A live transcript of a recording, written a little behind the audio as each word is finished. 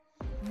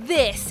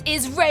This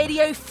is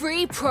Radio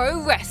Free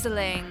Pro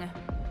Wrestling,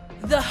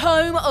 the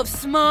home of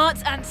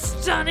smart and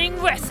stunning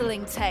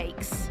wrestling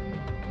takes.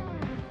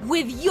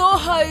 With your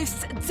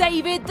host,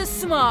 David the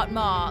Smart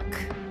Mark,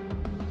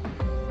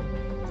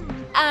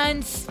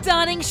 and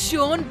stunning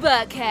Sean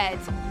Burkhead.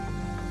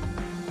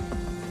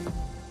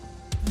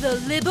 The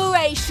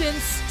liberation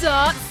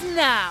starts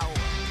now.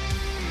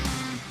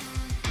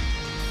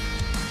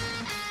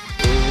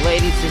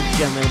 Ladies and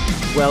gentlemen,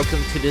 welcome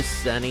to the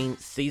stunning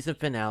season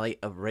finale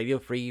of Radio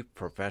Free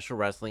Professional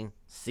Wrestling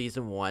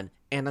Season 1.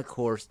 And of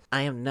course,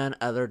 I am none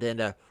other than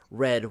the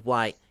red,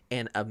 white,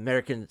 and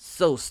American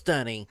so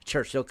stunning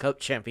Churchill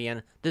Cup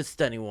Champion, the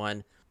stunning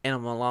one. And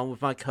I'm along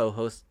with my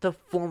co-host, the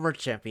former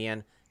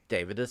champion,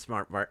 David the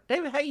Smart Mark.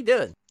 David, how you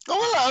doing?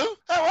 Oh, hello.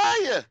 How are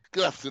you?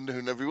 Good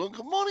afternoon, everyone.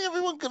 Good morning,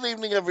 everyone. Good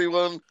evening,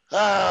 everyone.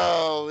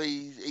 Oh,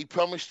 he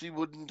promised he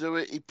wouldn't do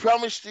it. He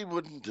promised he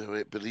wouldn't do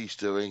it, but he's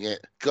doing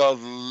it. God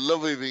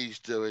love him, he's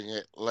doing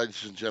it.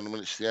 Ladies and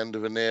gentlemen, it's the end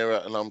of an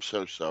era, and I'm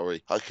so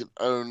sorry. I can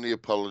only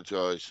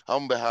apologise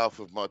on behalf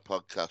of my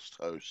podcast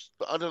host.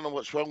 But I don't know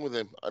what's wrong with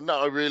him. No,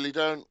 I really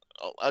don't.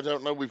 I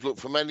don't know. We've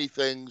looked for many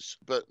things,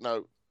 but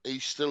no.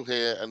 He's still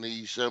here, and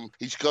he's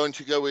going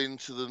to go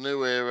into the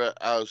new era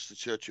as the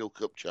Churchill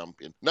Cup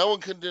Champion. No one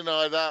can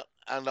deny that,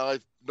 and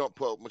I've not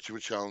put up much of a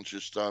challenge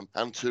this time.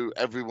 And to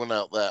everyone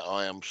out there,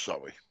 I am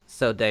sorry.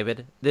 So,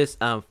 David, this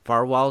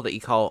firewall that you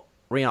call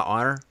Ring of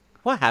Honor,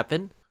 what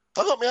happened?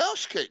 I got my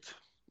ass kicked.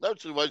 No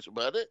two ways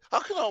about it. I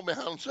can hold my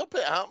hands up.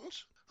 It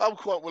happens. I'm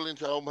quite willing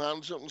to hold my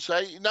hands up and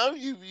say, no,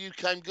 you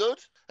came good.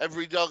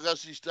 Every dog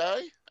has his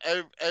day.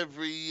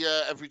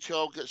 Every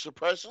child gets a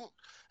present.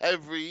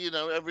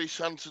 Every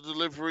Santa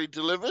delivery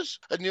delivers,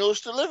 and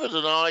yours delivered.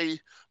 And I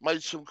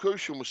made some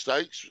crucial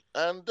mistakes,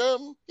 and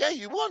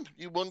you won.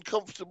 You won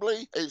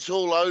comfortably. It's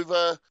all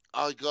over.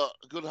 I got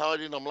a good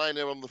hiding. I'm laying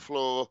there on the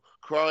floor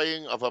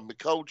crying. I've had my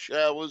cold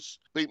showers,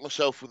 beat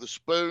myself with a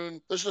spoon.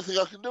 There's nothing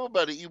I can do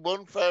about it. You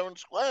won fair and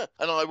square,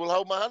 and I will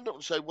hold my hand up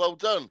and say, well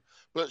done.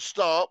 But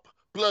stop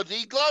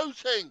bloody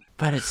gloating.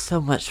 But it's so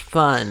much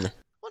fun.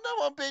 Well,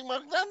 no, I'm being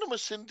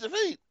magnanimous in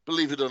defeat,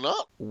 believe it or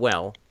not.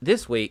 Well,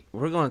 this week,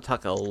 we're going to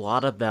talk a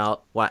lot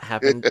about what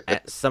happened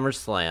at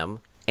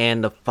SummerSlam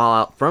and the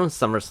fallout from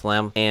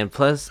SummerSlam, and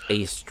plus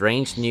a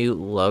strange new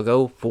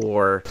logo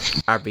for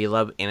our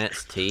beloved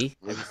NXT.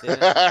 Have you seen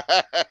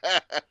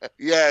it?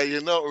 Yeah,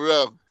 you're not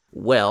wrong.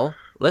 Well,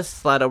 let's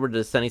slide over to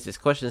the Stunning 6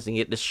 questions and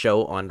get the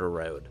show on the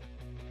road.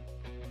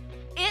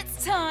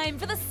 It's time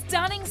for the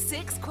Stunning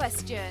 6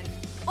 question.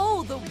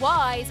 All the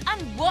whys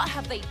and what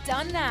have they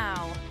done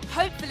now?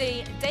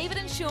 Hopefully, David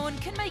and Sean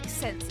can make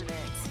sense of it.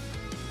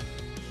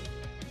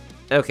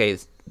 Okay,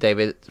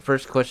 David,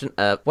 first question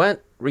up.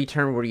 What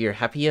return were you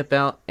happy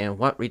about, and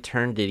what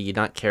return did you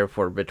not care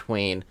for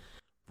between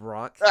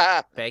Brock,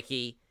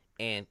 Becky,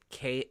 and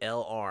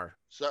KLR?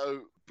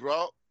 So,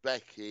 Brock,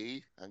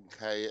 Becky, and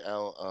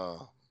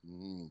KLR.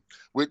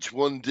 Which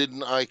one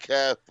didn't I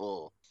care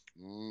for?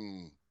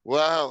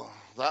 Well,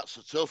 that's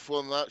a tough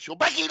one, that's your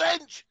Becky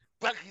Lynch!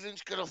 Becky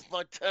Lynch, get off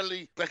my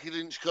telly. Becky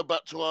Lynch, come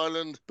back to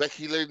Ireland.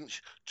 Becky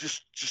Lynch,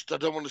 just I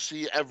don't want to see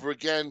you ever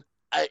again.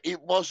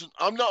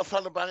 I'm not a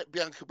fan of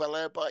Bianca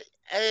Belair by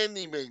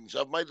any means.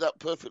 I've made that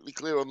perfectly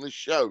clear on this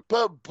show.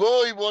 But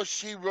boy, was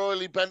she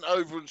royally bent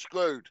over and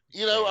screwed.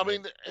 I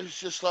mean, it's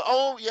just like,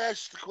 oh,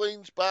 yes, the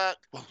Queen's back.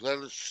 Well,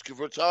 then let's just give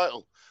her a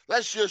title.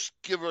 Let's just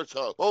give her a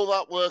title. All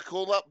that work,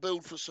 all that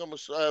build for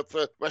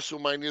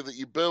WrestleMania that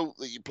you built,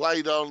 that you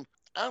played on.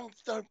 And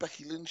no,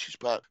 Becky Lynch is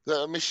back.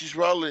 Mrs.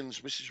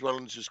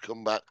 Rollins has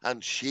come back,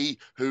 and she,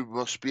 who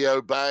must be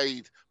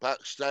obeyed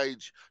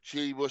backstage,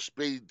 she must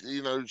be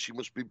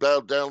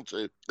bowed down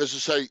to. As I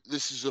say,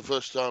 this is the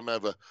first time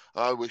ever.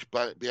 I wish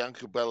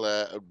Bianca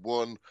Belair had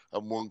won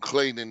and won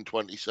clean in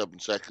 27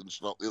 seconds,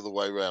 not the other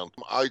way around.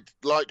 I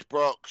liked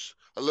Brock's.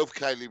 I love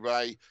Kaylee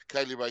Ray.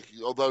 Kaylee Ray,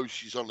 although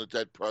she's on the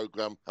Dead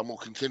program and will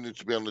continue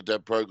to be on the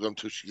Dead program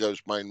until she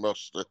goes main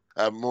roster.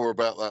 More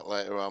about that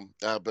later on.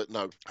 But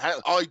no,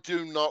 I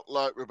do not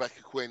like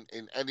Rebecca Quinn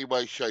in any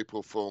way, shape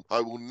or form. I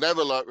will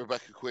never like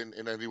Rebecca Quinn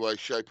in any way,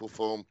 shape or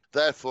form.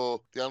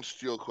 Therefore, the answer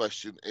to your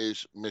question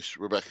is Miss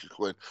Rebecca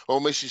Quinn, or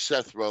Mrs.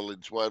 Seth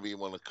Rollins, whatever you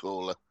want to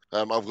call her.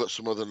 I've got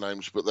some other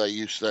names, but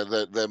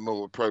they're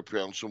more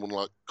appropriate on someone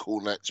like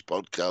Cornette's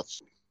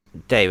podcast.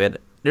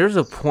 David, there's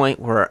a point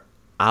where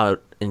I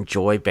would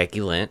enjoy Becky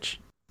Lynch,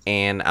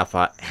 and I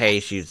thought, hey,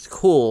 she's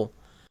cool.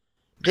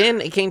 Then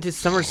it came to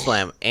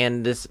SummerSlam,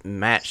 and this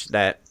match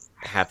that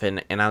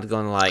happened, and I was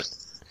going like,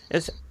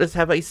 let's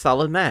have a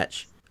solid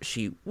match.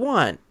 She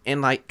won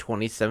in like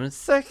 27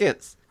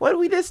 seconds. What did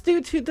we just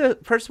do to the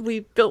person we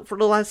built for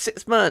the last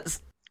 6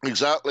 months?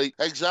 Exactly.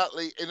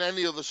 In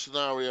any other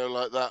scenario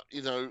like that,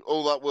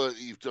 all that work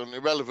that you've done,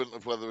 irrelevant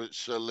of whether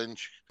it's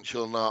Lynch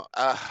or not,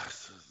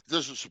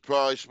 doesn't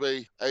surprise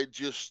me.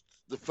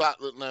 The fact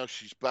that now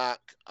she's back,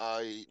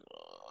 it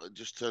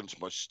just turns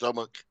my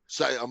stomach.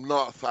 Say I'm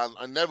not a fan.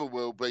 I never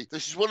will be.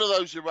 This is one of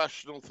those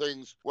irrational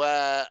things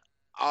where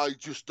I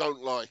just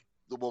don't like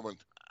the woman.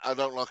 I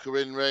don't like her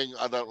in ring.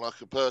 I don't like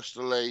her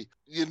personally.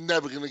 You're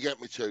never going to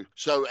get me to.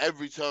 So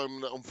every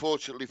time,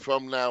 unfortunately,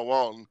 from now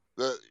on,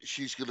 that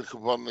she's going to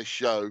come on this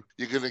show,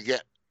 you're going to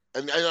get.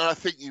 And I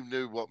think you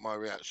knew what my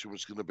reaction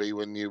was going to be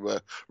when you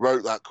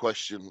wrote that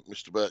question,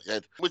 Mr.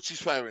 Burkhead, which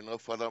is fair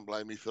enough. I don't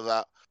blame you for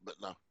that. But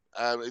no.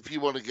 If you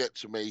want to get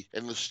to me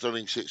in the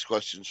stunning 6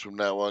 questions from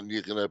now on,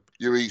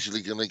 you're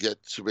easily gonna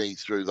get to me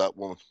through that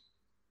woman.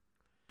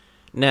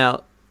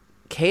 Now,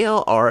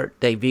 KLR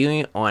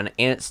debuting on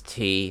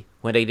NXT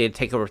when they did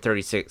Takeover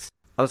 36,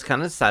 I was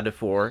kind of excited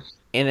for her,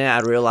 and then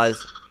I realized,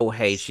 oh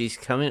hey, she's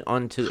coming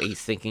onto a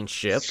sinking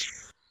ship.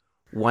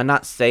 Why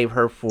not save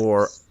her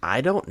for,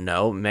 I don't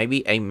know,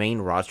 maybe a main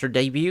roster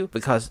debut?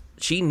 Because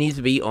she needs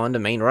to be on the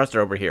main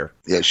roster over here.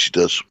 Yeah, she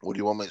does. What do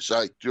you want me to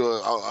say?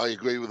 I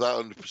agree with that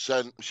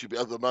 100%.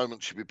 At the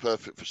moment, she'd be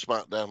perfect for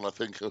SmackDown, I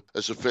think,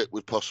 as a fit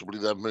with possibly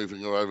them moving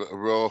her over to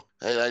Raw.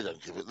 Hey, they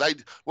don't give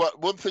it.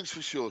 One thing's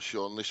for sure,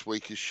 Sean, this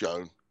week has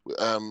shown,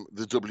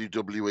 the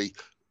WWE,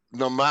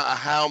 no matter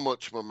how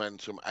much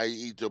momentum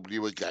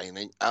AEW are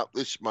gaining at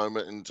this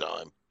moment in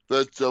time,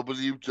 the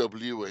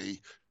WWE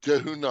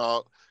do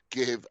not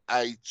give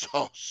a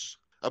toss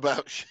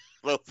about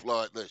stuff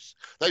like this.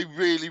 They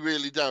really,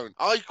 really don't.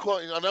 I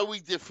know we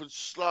differed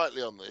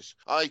slightly on this.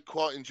 I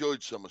quite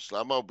enjoyed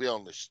SummerSlam, I'll be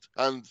honest.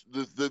 And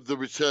the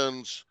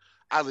returns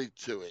added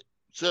to it.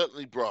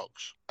 Certainly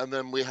Brock's. And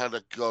then we had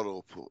a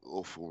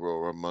god-awful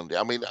Raw on Monday.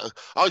 I mean,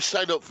 I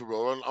stayed up for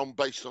Raw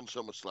based on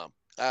SummerSlam.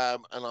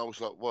 And I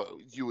was like, "What,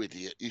 you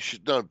idiot. You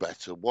should know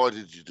better. Why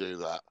did you do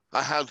that?"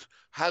 I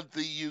had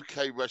the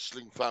UK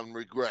wrestling fan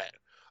regret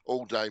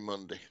all day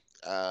Monday.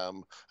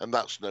 And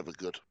that's never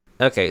good.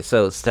 Okay,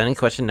 so stunning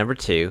question number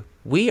 2.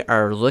 We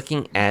are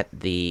looking at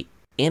the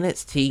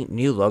NXT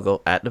new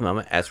logo at the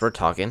moment as we're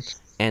talking.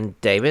 And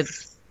David,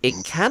 it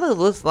kind of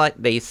looks like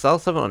they saw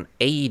something on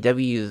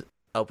AEW's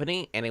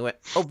opening and they went,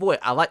 oh boy,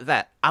 I like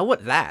that. I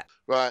want that.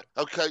 Right.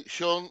 Okay,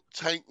 Sean,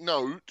 take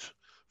note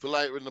for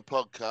later in the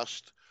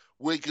podcast.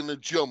 We're going to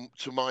jump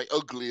to my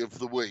ugly of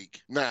the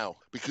week now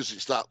because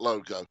it's that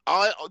logo.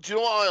 Do you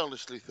know what I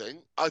honestly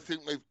think? I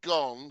think they've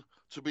gone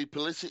to be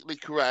politically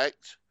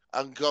correct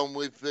and gone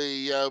with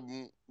the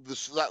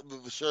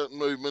certain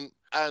movement,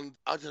 and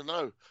I don't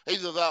know,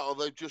 either that or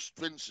they've just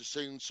Vince has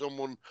seen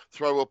someone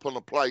throw up on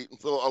a plate and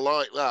thought, I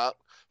like that,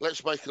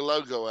 let's make a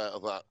logo out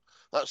of that.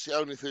 That's the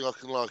only thing I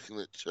can liken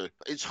it to.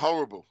 It's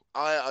horrible.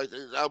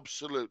 It's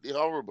absolutely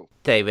horrible.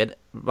 David,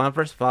 my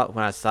first thought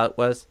when I saw it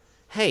was,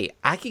 hey,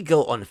 I could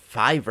go on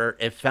Fiverr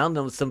and found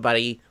them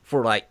somebody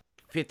for like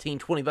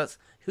 $15-20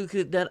 who could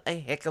have done a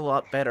heck of a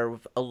lot better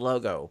with a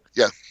logo.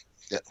 Yeah.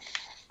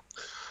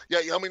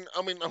 I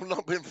mean, I'm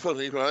not being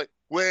funny, right?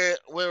 We're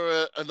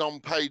a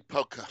non-paid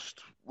podcast.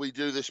 We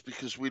do this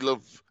because we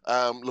love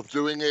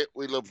doing it.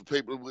 We love the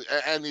people.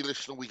 Any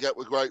listener we get,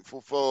 we're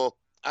grateful for.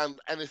 And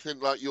anything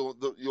like your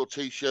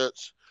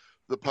T-shirts,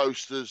 the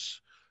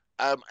posters,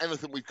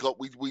 anything we've got,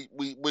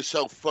 we're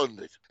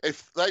self-funded.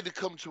 If they'd have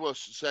come to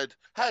us and said,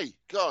 "Hey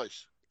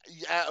guys,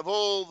 out of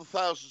all the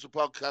thousands of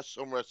podcasts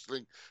on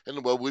wrestling in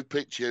the world, we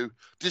picked you.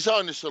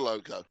 Design us a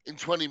logo." In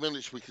 20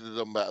 minutes, we could have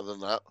done better than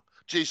that.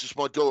 Jesus,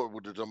 my daughter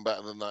would have done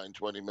better than that in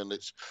 20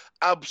 minutes.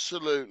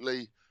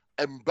 Absolutely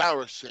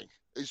embarrassing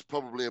is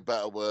probably a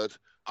better word.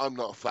 I'm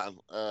not a fan,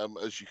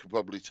 as you can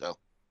probably tell.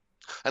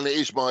 And it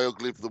is my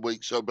ugly of the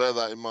week, so bear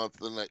that in mind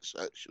for the next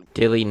section.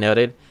 Duly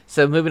noted.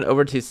 So moving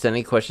over to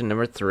stunning question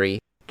number 3.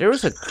 There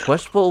was a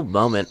questionable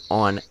moment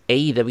on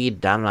AEW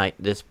Dynamite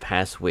this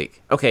past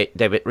week. Okay,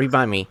 David,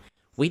 remind me.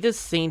 We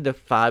just seen the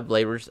 5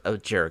 labors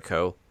of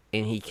Jericho,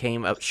 and he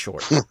came up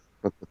short.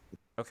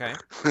 Okay?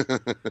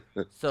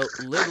 So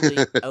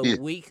literally a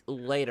week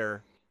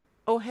later,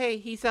 oh hey,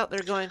 he's out there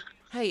going,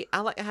 hey, I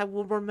like to have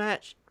one more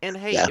match, and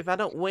hey, if I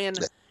don't win,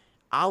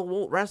 I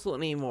won't wrestle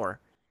anymore.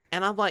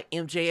 And I'm like,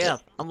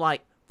 MJF, I'm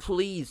like,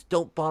 please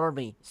don't bother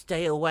me.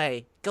 Stay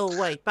away. Go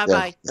away.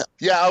 Bye-bye.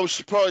 Yeah, I was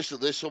surprised at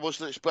this. I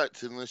wasn't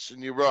expecting this,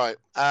 and you're right.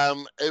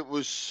 It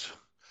was...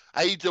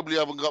 AEW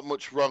haven't got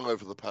much wrong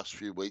over the past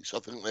few weeks. I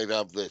think they'd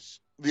have this.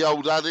 The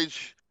old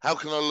adage, how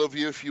can I love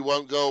you if you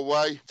won't go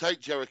away?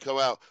 Take Jericho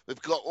out.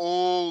 They've got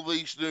all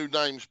these new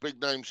names,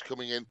 big names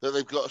coming in that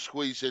they've got to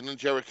squeeze in, and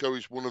Jericho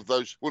is one of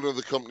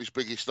the company's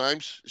biggest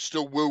names. It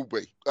still will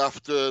be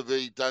after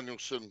the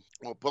Danielson.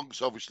 Well,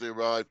 Punk's obviously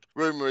arrived.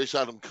 Rumor is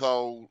Adam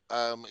Cole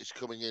is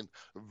coming in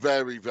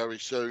very, very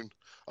soon.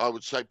 I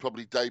would say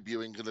probably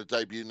going to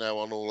debut now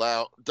on All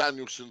Out.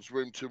 Danielson's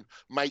room to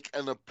make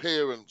an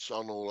appearance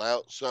on All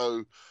Out.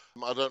 So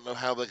I don't know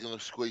how they're going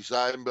to squeeze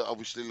that in, but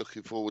obviously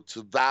looking forward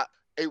to that.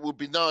 It would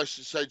be nice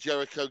to say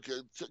Jericho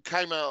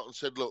came out and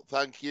said, look,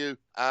 thank you.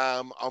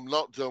 I'm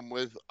not done.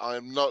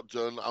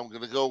 I'm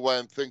going to go away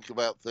and think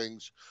about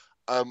things.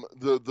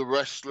 The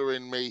wrestler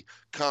in me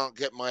can't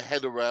get my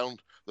head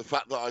around the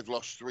fact that I've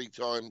lost 3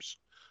 times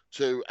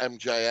to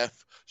MJF.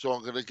 So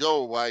I'm going to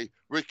go away,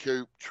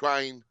 recoup,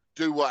 train,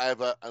 do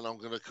whatever, and I'm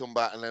going to come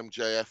back and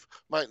MJF.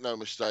 Make no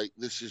mistake,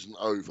 this isn't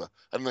over.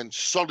 And then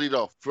sod it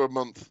off for a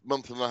month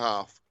and a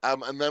half.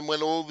 And then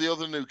when all the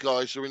other new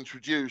guys are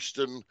introduced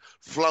and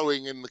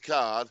flowing in the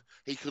card,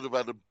 he could have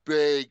had a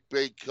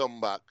big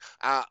comeback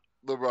at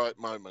the right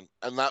moment.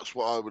 And that's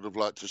what I would have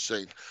liked to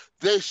see.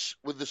 This,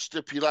 with the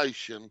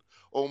stipulation,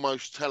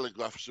 almost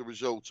telegraphs the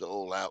result at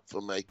All Out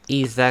for me.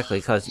 Exactly,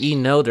 because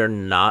they're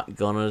not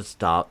going to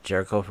stop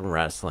Jericho from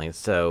wrestling.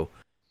 So,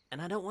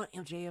 and I don't want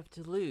MJF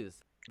to lose.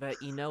 But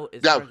it's no,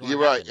 you're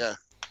right, yeah.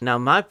 Now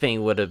my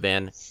thing would have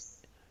been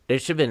there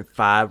should have been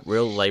 5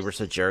 real labors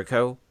of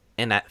Jericho,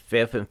 and that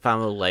 5th and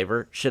final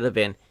labor should have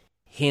been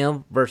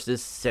him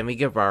versus Sammy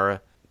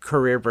Guevara,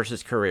 career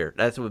versus career.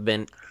 That would have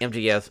been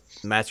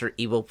MJF's Master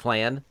Evil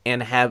plan,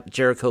 and have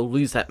Jericho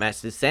lose that match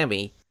to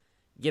Sammy,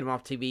 get him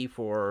off TV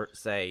for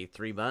say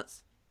 3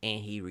 months, and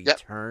he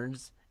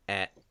returns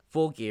at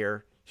Full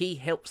Gear. He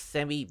helps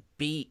Sammy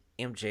beat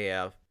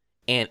MJF,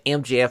 and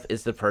MJF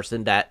is the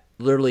person that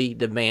literally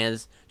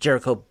demands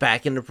Jericho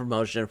back in the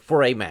promotion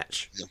for a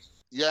match.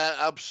 Yeah,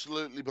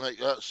 absolutely, mate.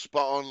 That's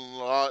spot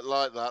on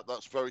like that.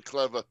 That's very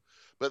clever.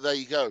 But there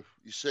you go.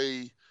 You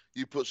see,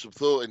 you put some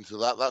thought into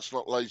that. That's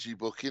not lazy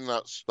booking.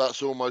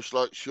 That's almost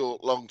like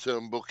short,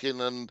 long-term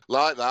booking. And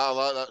like that, I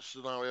like that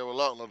scenario a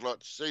lot, and I'd like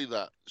to see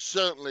that.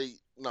 Certainly,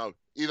 no.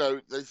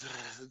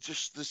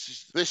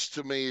 This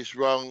to me is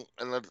wrong,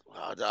 and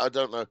I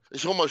don't know.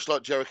 It's almost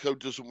like Jericho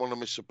doesn't want to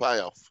miss a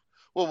payoff.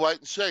 We'll wait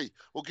and see.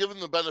 We'll give them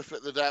the benefit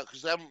of the doubt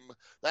because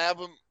they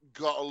haven't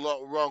got a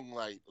lot wrong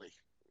lately,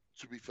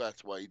 to be fair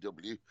to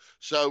AEW.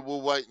 So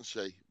we'll wait and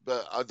see.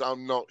 But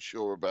I'm not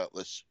sure about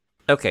this.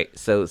 Okay,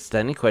 so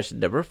standing question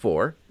number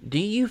 4. Do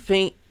you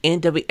think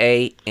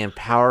NWA and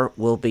Power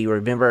will be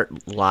remembered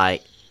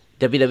like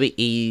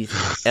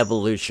WWE's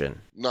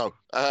Evolution? No,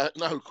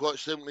 quite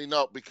simply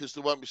not, because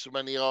there won't be so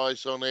many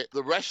eyes on it.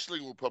 The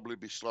wrestling will probably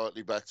be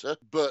slightly better,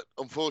 but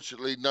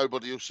unfortunately,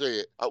 nobody will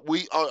see it.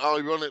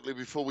 Ironically,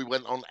 before we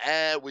went on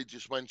air, we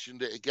just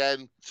mentioned it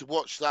again. To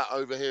watch that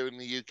over here in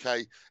the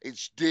UK,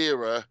 it's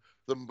dearer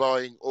than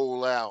buying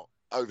All Out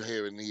over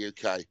here in the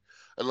UK.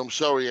 And I'm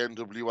sorry,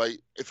 NWA,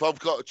 if I've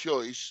got a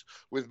choice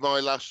with my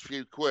last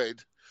few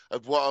quid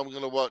of what I'm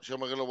going to watch,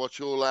 am I going to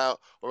watch All Out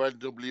or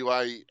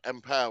NWA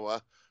Empower?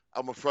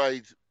 I'm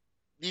afraid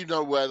you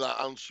know where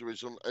that answer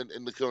is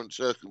in the current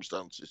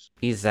circumstances.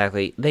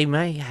 Exactly. They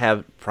may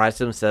have priced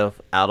themselves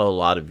out of a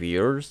lot of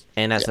viewers,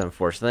 and that's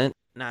unfortunate.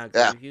 Now, I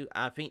agree with you.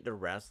 I think the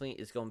wrestling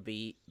is going to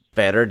be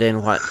better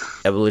than what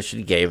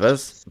Evolution gave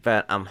us,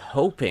 but I'm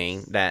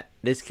hoping that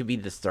this could be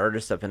the start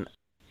of something.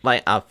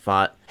 Like, I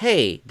thought,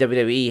 hey,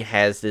 WWE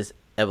has this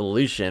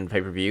Evolution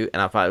pay-per-view,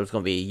 and I thought it was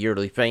going to be a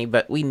yearly thing,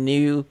 but we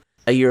knew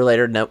a year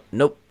later,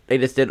 nope. They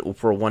just did it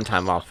for a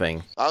one-time off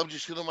thing. I'm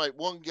just going to make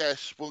one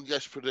guess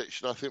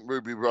prediction. I think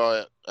Ruby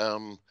Riott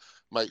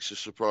makes a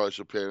surprise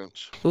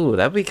appearance. Ooh,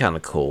 that'd be kind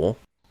of cool.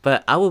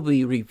 But I will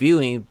be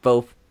reviewing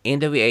both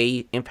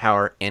NWA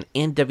Empower and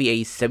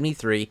NWA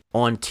 73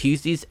 on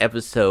Tuesday's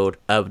episode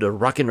of the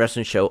Rockin'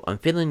 Wrestling Show on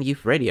Finland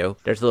Youth Radio.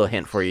 There's a little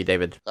hint for you,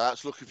 David.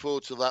 That's looking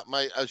forward to that,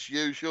 mate. As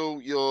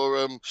usual,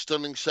 your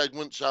stunning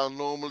segments are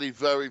normally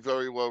very,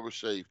 very well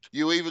received.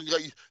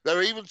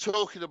 They're even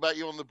talking about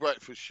you on the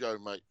breakfast show,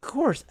 mate. Of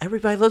course,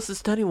 everybody loves the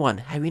stunning one.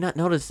 Have you not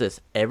noticed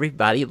this?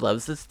 Everybody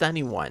loves the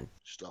stunning one.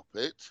 Stop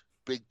it.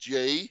 Big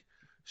G.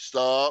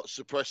 Start.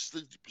 Suppress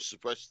the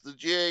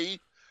G.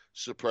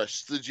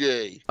 Suppress the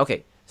G.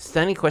 Okay,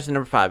 standing question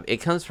number 5.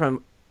 It comes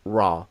from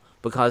Raw,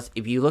 because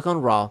if you look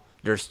on Raw,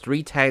 there's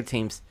 3 tag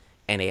teams,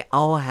 and they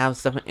all have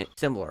something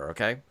similar,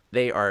 okay?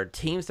 They are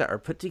teams that are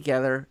put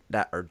together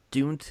that are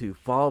doomed to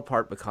fall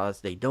apart because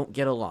they don't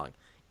get along.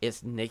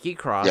 It's Nikki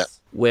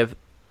Cross with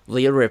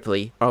Leah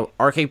Ripley, or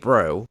RK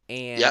Bro,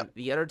 and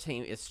the other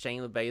team is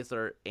Shayna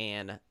Baszler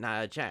and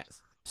Nia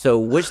Jax. So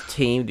which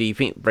team do you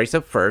think breaks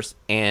up first?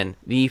 And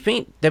do you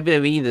think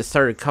WWE just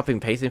started copying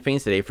and pasting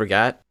things that they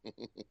forgot?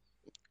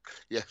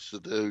 Yes, I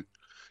do.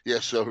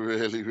 Yes, I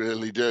really,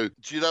 really do.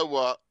 Do you know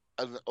what?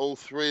 And all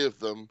 3 of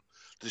them,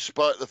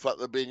 despite the fact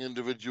they're being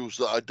individuals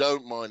that I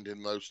don't mind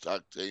in those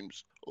tag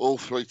teams, all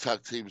 3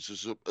 tag teams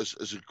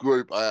as a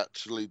group I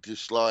actually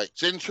dislike.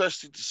 It's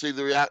interesting to see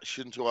the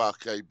reaction to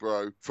RK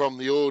Bro from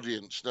the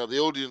audience. Now, the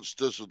audience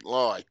doesn't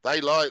like. They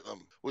like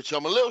them, which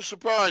I'm a little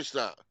surprised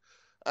at.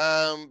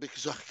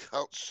 Because I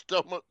can't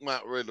stomach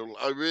Matt Riddle.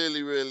 I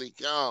really, really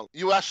can't.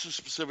 You asked a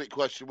specific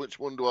question, which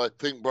one do I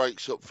think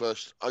breaks up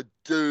first? I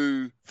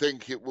do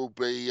think it will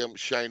be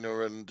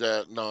Shayna and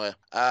Nia.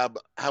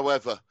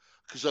 However,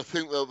 because I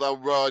think they'll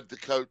ride the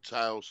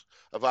coattails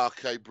of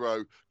RK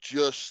Bro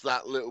just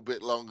that little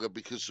bit longer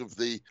because of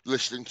the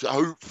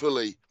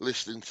hopefully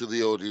listening to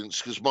the audience,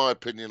 because my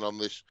opinion on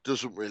this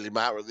doesn't really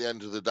matter at the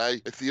end of the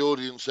day. If the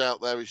audience out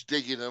there is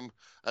digging them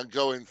and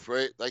going for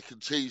it, they can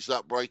tease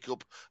that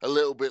breakup a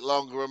little bit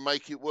longer and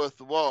make it worth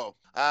the while.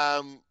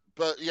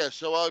 But yeah,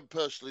 so I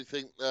personally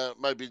think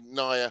maybe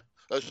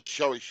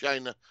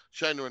Shayna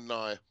and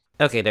Nia.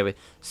 Okay, David.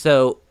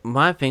 So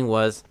my thing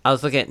was, I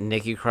was looking at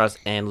Nikki Cross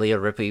and Leah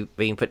Ripley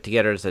being put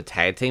together as a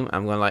tag team.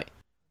 I'm going like,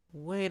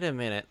 Wait a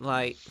minute.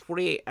 Like,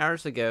 48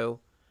 hours ago,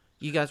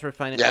 you guys were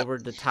fighting Yeah. over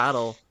the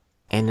title,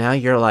 and now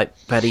you're like,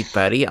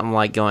 buddy. I'm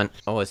like going,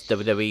 oh, it's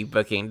WWE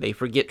booking. They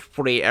forget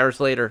 48 hours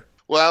later.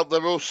 Well,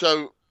 they're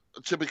also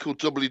a typical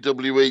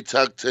WWE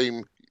tag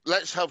team.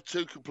 Let's have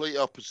two complete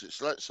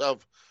opposites. Let's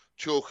have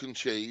chalk and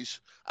cheese,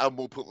 and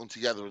we'll put them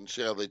together and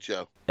see how they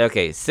gel.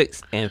 Okay,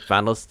 sixth and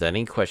final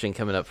stunning question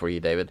coming up for you,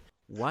 David.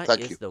 What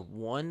Thank is you. the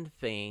one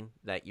thing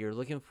that you're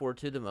looking forward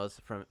to the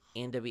most from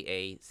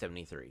NWA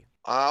 73?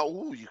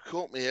 You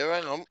caught me here.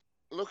 Hang on.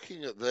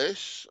 Looking at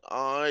this,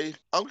 I'm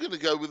going to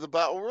go with the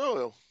Battle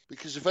Royal,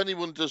 because if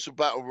anyone does a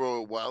Battle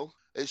Royal well,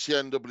 it's the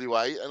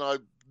NWA, and I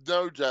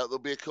no doubt there'll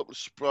be a couple of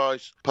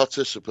surprise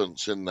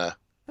participants in there.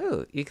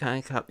 Oh, you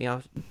kind of caught me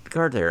off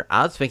guard there.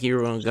 I was thinking you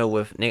were going to go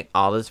with Nick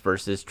Aldis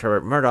versus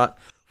Trevor Murdoch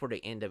for the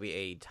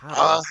NWA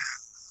title.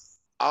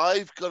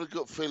 I've got a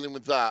gut feeling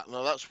with that.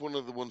 Now, that's one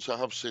of the ones I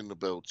have seen the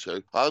build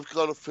to. I've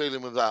got a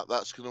feeling with that.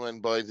 That's going to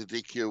end by the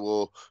DQ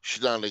or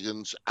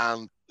shenanigans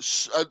and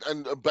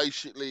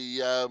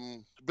basically a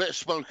bit of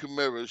smoke and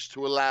mirrors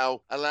to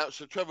allow.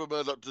 So Trevor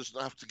Murdoch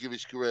doesn't have to give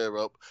his career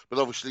up. But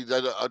obviously,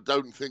 I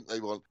don't think they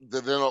want.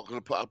 They're not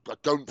going to put. I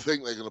don't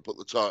think they're going to put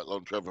the title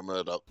on Trevor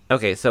Murdoch.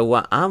 Okay, so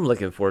what I'm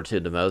looking forward to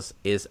the most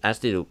is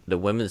actually the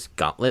women's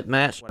gauntlet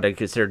match, what I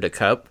consider the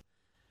cup.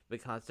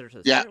 Because there's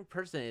a certain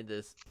person in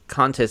this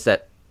contest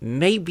that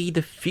may be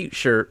the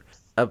future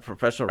of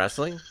professional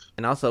wrestling,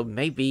 and also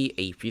may be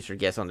a future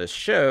guest on this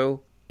show,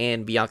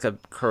 and Bianca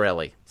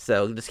Corelli.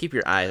 So just keep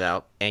your eyes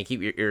out and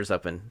keep your ears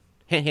open.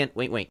 Hint, hint,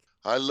 wink, wink.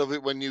 I love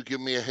it when you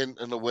give me a hint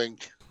and a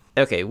wink.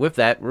 Okay, with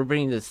that, we're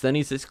bringing the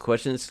 76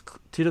 questions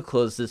to the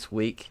close this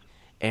week,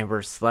 and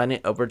we're sliding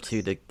it over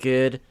to the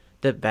good,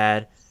 the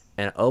bad,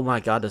 and oh my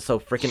god, the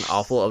so freaking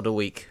awful of the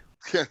week.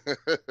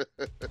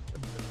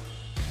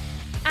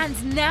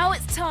 And now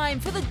it's time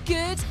for the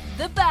good,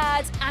 the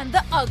bad, and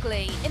the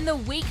ugly in the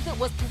week that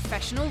was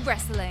professional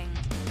wrestling.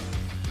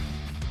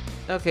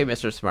 Okay,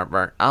 Mr.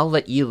 Smartmark, I'll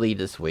let you lead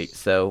this week.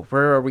 So,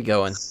 where are we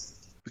going?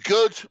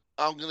 Good.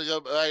 I'm going to go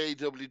with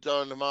AEW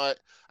Dynamite,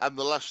 and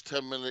the last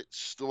 10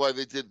 minutes, the way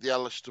they did the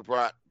Alistair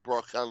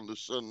Brock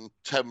Anderson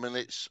 10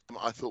 minutes,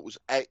 I thought was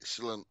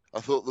excellent. I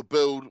thought the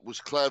build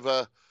was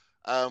clever.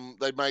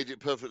 They made it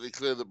perfectly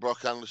clear that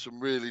Brock Anderson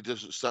really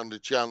doesn't stand a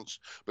chance,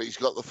 but he's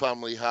got the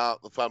family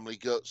heart, the family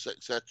guts,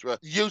 etc.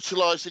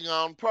 Utilising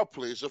Arn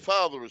properly as a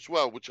father as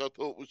well, which I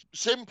thought was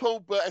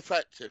simple but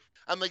effective.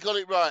 And they got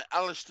it right.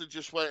 Alistair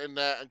just went in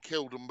there and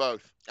killed them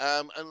both.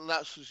 And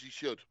that's as he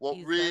should. What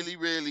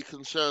really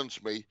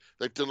concerns me,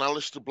 they've done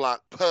Alistair Black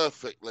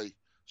perfectly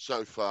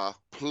so far.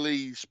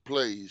 Please,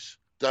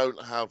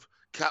 don't have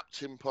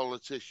Captain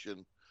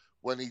Politician,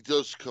 when he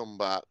does come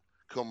back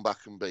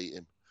and beat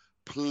him.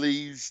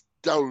 Please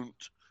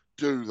don't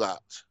do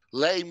that.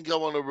 Let him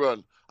go on a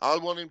run. I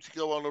want him to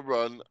go on a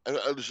run.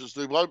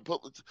 They won't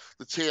put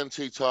the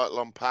TNT title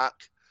on Pac.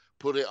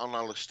 Put it on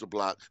Alistair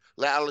Black.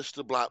 Let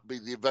Alistair Black be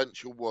the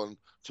eventual one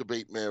to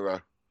beat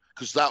Miro,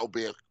 because that'll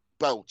be a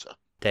belter.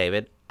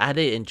 David, I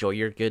did enjoy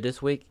your good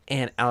this week,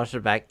 and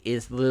Alistair Black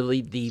is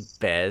literally the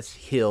best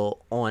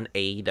heel on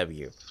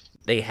AEW.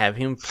 They have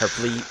him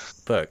perfectly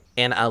booked,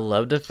 and I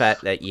love the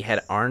fact that you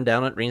had Arn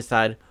down at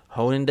ringside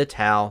holding the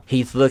towel.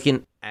 He's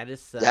looking at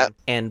his son,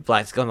 and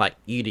Black's going like,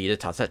 you need to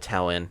toss that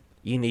towel in.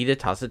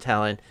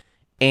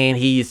 And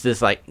he's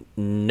just like,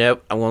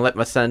 nope, I won't let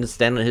my son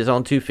stand on his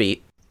own 2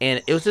 feet.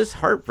 And it was just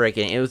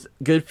heartbreaking. It was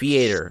good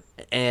theater.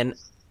 And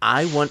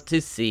I want to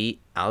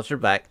see Alistair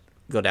Black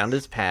go down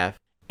this path.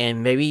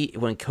 And maybe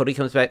when Cody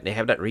comes back, they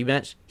have that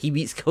rematch. He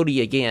beats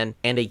Cody again.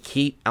 And they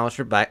keep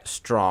Alistair Black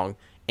strong.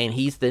 And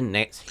he's the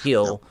next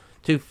heel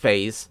to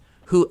face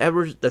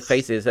whoever the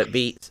face is that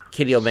beats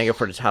Kenny Omega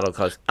for the title.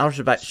 Because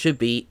Alistair Black should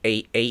be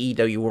a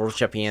AEW World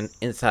Champion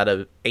inside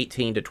of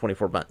 18 to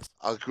 24 months.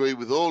 I agree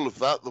with all of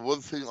that. The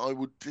one thing I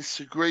would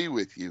disagree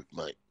with you,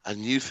 mate,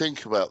 and you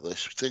think about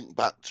this, think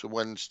back to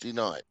Wednesday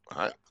night,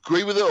 right?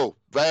 Agree with it all.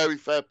 Very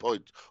fair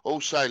point.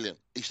 All salient.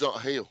 He's not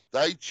a heel.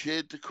 They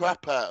cheered the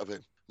crap out of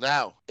him.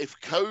 Now, if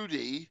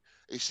Cody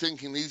is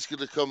thinking he's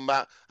going to come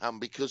back, and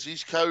because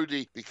he's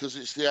Cody, because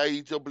it's the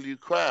AEW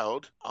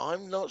crowd,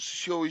 I'm not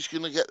sure he's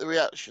going to get the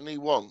reaction he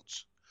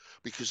wants.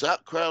 Because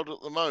that crowd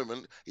at the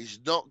moment is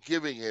not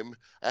giving him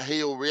a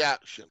heel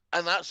reaction.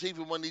 And that's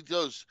even when he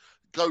goes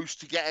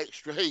to get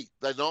extra heat.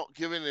 They're not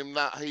giving him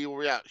that heel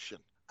reaction.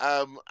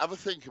 Have a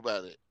think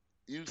about it.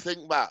 You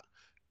think back.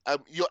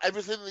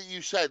 Everything that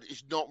you said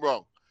is not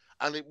wrong,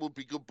 and it would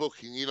be good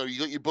booking. You know, you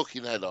got your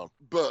booking head on,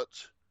 but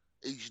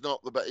he's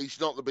not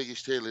the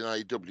biggest heel in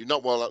AEW.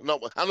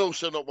 And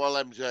also not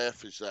while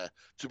MJF is there.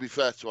 To be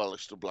fair to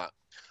Alistair Black,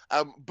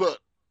 but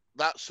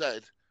that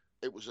said,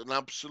 it was an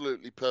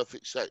absolutely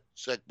perfect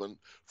segment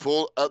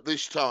for at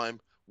this time.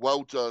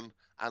 Well done,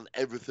 and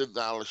everything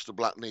that Alistair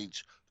Black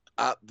needs.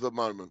 At the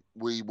moment,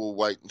 we will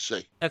wait and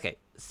see. Okay,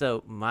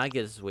 so my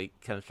good this week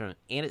comes from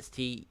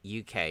NXT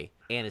UK,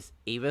 and it's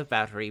Eva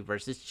Valkyrie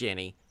versus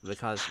Jenny,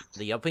 because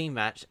the opening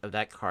match of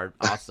that card,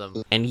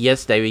 awesome. And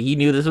yes, David, you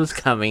knew this was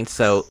coming,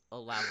 so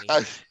allow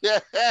me. Yeah,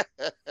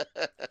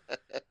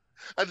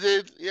 I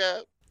did, yeah.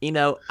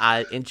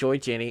 I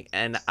enjoyed Jenny,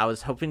 and I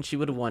was hoping she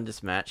would have won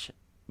this match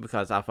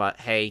because I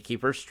thought, hey,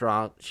 keep her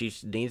strong. She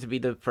needs to be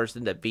the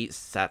person that beats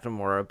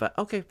Satomura. But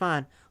okay,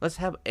 fine. Let's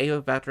have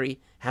Ayo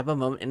Factory have a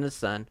moment in the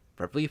sun.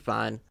 Perfectly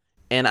fine.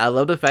 And I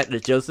love the fact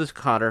that Joseph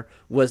Connor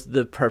was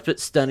the perfect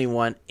stunning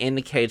one in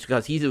the cage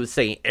because he was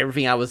saying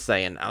everything I was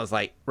saying. I was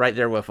like right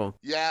there with him.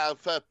 Yeah,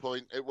 fair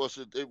point. It was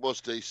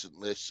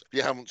decent. This, if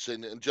you haven't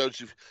seen it, and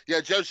Joseph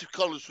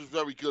Connors was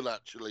very good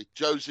actually.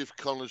 Joseph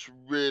Connors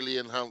really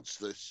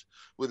enhanced this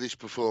with his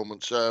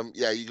performance.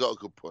 Yeah, you got a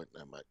good point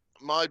there, mate.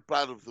 My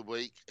bad of the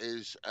week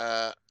is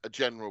a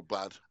general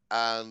bad.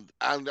 And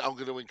I'm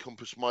going to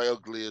encompass my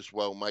ugly as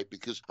well, mate,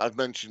 because I've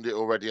mentioned it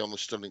already on the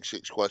Stunning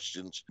 6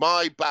 Questions.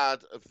 My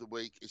bad of the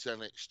week is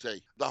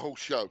NXT. The whole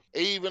show.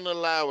 Even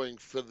allowing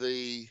for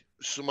the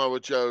Samoa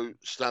Joe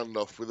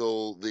standoff with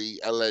all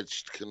the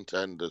alleged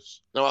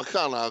contenders. Now, I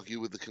can't argue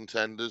with the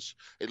contenders.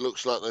 It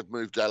looks like they've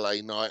moved LA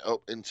Knight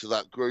up into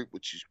that group,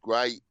 which is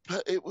great.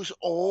 But it was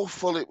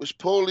awful. It was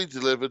poorly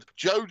delivered.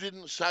 Joe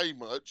didn't say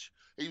much.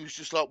 He was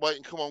just like,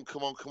 waiting, come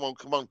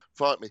on,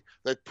 fight me.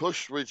 They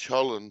pushed Ridge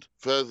Holland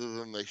further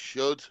than they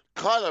should.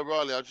 Kyle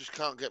O'Reilly, I just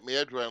can't get my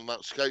head around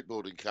that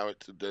skateboarding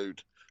character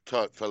dude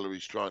type fella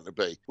he's trying to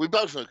be. We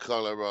both know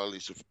Kyle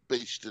O'Reilly's a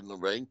beast in the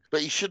ring,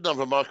 but he shouldn't have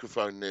a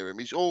microphone near him.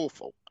 He's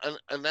awful. And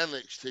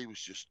NXT was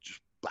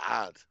just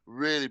bad,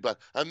 really bad.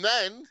 And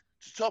then,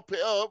 to top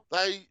it up,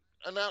 they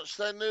announced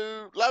their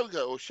new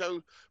logo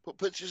or put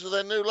pictures of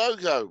their new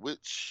logo,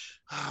 which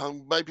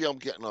maybe I'm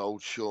getting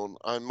old, Sean.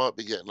 I might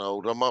be getting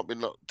old. I might be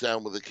not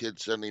down with the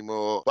kids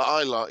anymore. But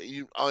I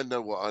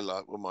know what I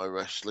like with my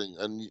wrestling,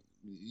 and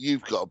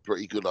you've got a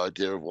pretty good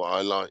idea of what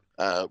I like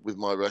with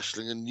my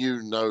wrestling, and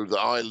you know that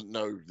I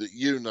know that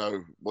you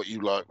know what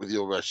you like with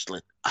your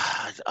wrestling.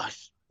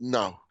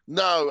 No,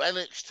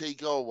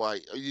 NXT, go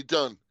away. Are you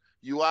done?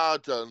 You are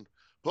done.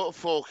 Put a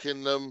fork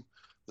in them.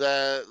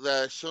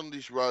 Their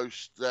Sunday's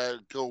roast,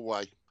 go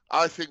away.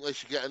 I think they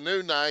should get a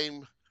new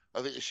name.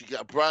 I think they should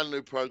get a brand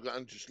new program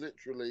and just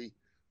literally,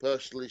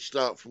 personally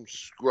start from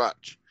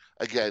scratch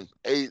again.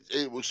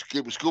 It was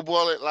good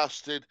while it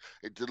lasted.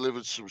 It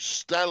delivered some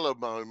stellar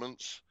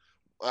moments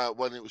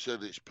when it was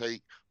at its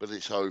peak, but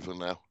it's over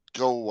now.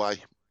 Go away.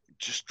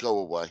 Just go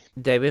away.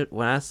 David,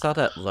 when I saw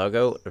that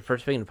logo, the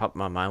first thing that popped in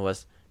my mind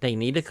was they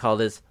need to call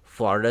this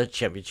Florida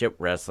Championship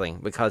Wrestling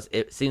because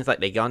it seems like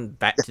they've gone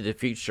back to the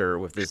future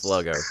with this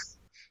logo.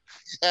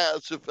 Yeah,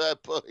 that's a fair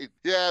point.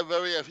 Yeah,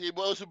 very. It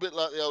was a bit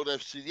like the old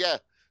FC. Yeah.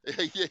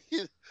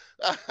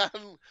 I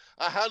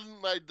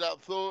hadn't made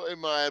that thought in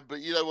my head, but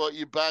you know what?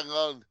 You bang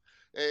on.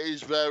 It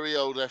is very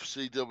old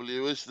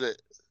FCW, isn't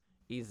it?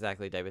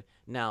 Exactly, David.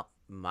 Now,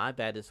 my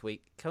bad this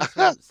week comes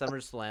from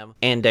SummerSlam.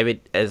 And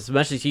David, as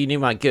much as you knew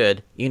my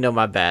good, you know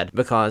my bad.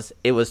 Because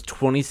it was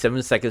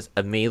 27 seconds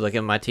of me looking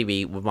at my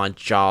TV with my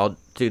jaw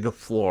to the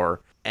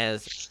floor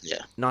as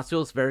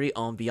Knoxville's very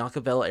own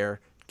Bianca Belair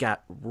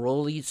got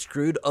royally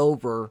screwed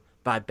over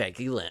by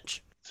Becky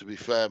Lynch. To be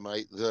fair,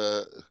 mate,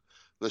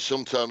 they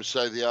sometimes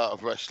say the art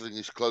of wrestling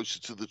is closer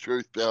to the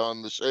truth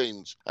behind the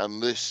scenes.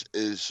 And this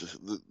is,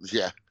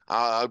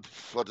 I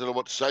don't know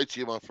what to say to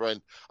you, my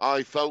friend.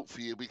 I felt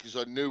for you because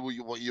I knew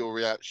what your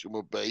reaction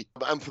would be.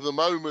 And for the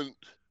moment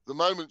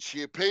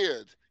she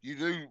appeared, you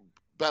knew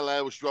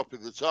Belair was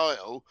dropping the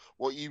title.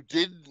 What you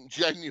didn't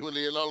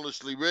genuinely and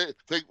honestly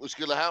think was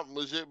going to happen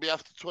was it would be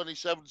after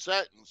 27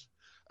 seconds.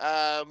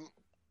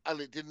 And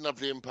it didn't have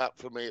the impact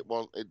for me.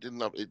 It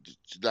didn't have it.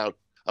 No.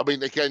 I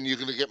mean, again, you're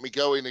going to get me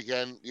going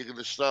again. You're going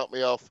to start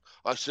me off.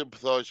 I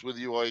sympathise with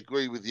you. I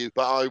agree with you.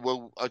 But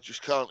I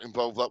just can't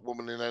involve that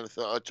woman in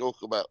anything I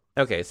talk about.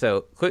 Okay,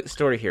 so quick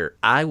story here.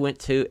 I went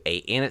to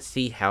a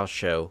NXT house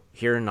show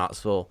here in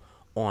Knoxville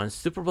on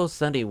Super Bowl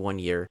Sunday one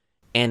year,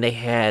 and they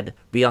had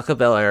Bianca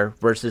Belair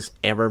versus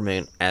Ember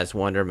Moon as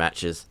one of their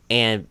matches.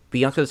 And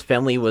Bianca's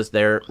family was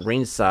there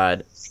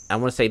ringside. I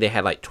want to say they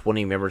had like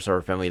 20 members of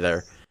her family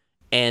there.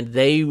 And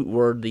they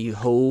were the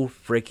whole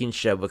freaking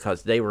show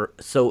because they were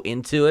so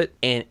into it.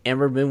 And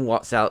Ember Moon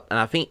walks out, and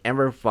I think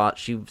Ember thought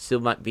she still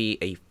might be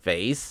a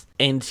face.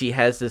 And she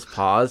has this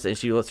pause, and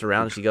she looks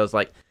around, and she goes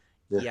like,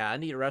 yeah I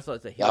need to wrestle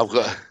as a heel.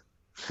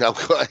 I've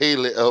got to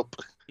heal it up.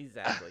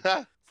 Exactly.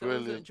 So it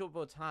was an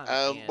enjoyable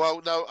time.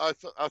 Well, no,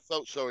 I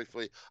felt sorry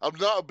for you. I'm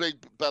not a big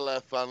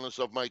Belair fan,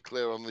 as I've made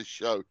clear on this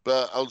show.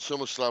 But on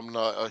SummerSlam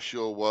night, I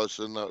sure was.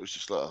 And that was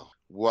just like,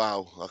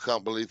 wow, I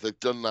can't believe they've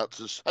done that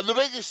to us. And the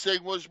biggest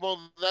thing was, more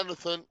than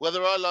anything,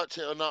 whether I liked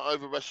it or not,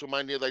 over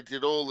WrestleMania, they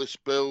did all this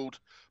built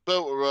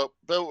her up,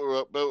 gave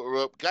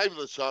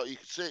her the title, you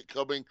could see it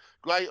coming.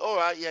 Great, all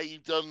right, yeah,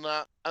 you've done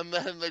that. And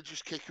then they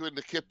just kick her in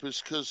the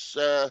kippers because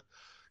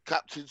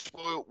Captain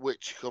Spoilt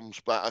Witch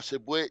comes back. I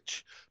said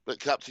witch, but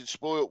Captain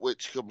Spoilt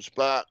Witch comes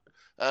back.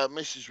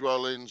 Mrs.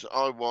 Rollins,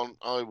 I want,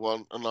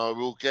 and I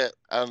will get.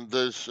 And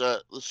there's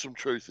some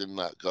truth in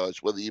that,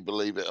 guys, whether you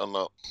believe it or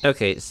not.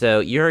 Okay,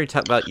 so you already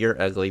talked about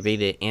your ugly, be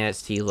the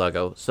NXT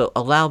logo. So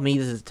allow me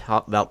to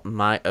talk about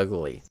my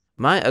ugly.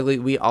 My ugly,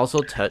 we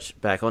also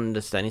touched back on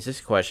the Stunning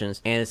 6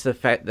 Questions, and it's the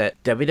fact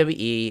that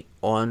WWE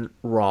on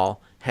Raw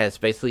has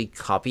basically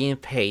copy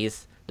and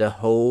paste the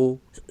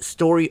whole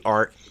story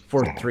arc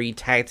for 3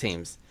 tag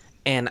teams.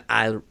 And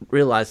I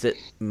realized it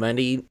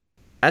Monday.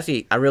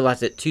 Actually, I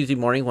realized it Tuesday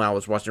morning when I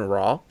was watching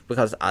Raw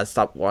because I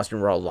stopped watching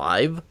Raw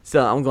live.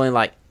 So I'm going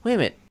like, wait a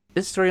minute.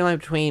 This storyline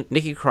between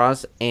Nikki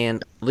Cross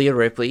and Leah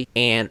Ripley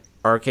and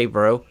RK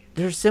Bro,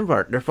 they're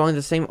similar. They're following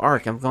the same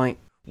arc. I'm going,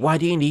 why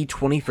do you need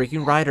 20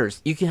 freaking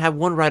writers? You can have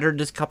one writer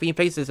just copy and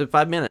paste this in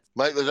 5 minutes.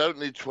 Mate, they don't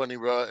need 20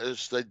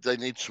 writers. They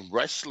need some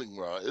wrestling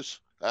writers.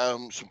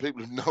 Some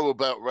people who know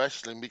about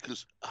wrestling,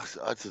 because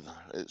I don't know.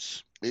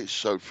 It's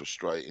so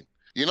frustrating.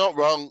 You're not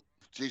wrong.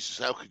 Jesus,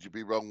 how could you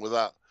be wrong with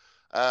that?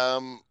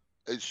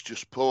 It's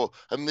just poor.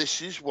 And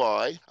this is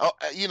why,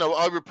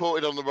 I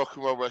reported on the Rock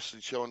and Roll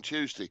Wrestling Show on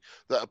Tuesday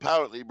that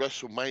apparently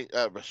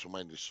SummerSlam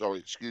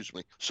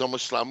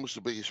was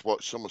the biggest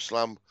watch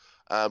SummerSlam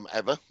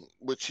ever,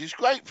 which is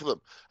great for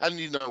them. And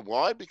you know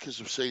why? Because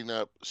of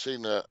Cena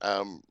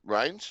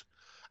Reigns.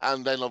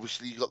 And then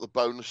obviously you got the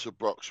bonus of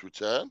Brock's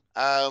return.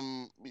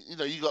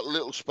 You got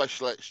little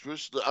special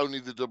extras that only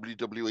the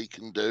WWE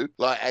can do,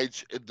 like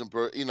Edge in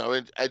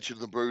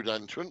the Brood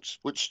entrance,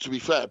 which, to be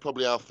fair,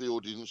 probably half the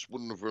audience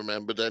wouldn't have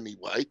remembered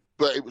anyway.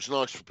 But it was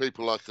nice for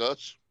people like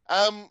us.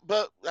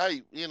 But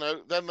hey,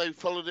 then they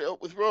followed it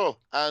up with Raw.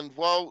 And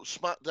while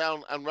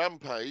SmackDown and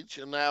Rampage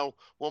are now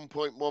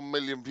 1.1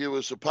 million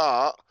viewers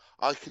apart,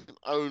 I can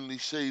only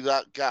see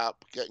that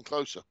gap getting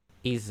closer.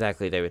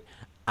 Exactly, David.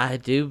 I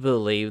do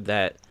believe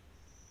that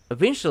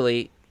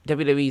eventually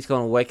WWE is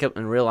going to wake up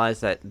and realize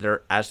that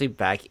they're actually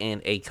back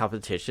in a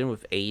competition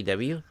with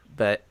AEW,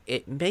 but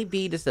it may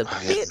be just a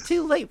bit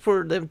too late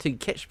for them to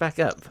catch back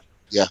up.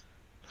 Yeah,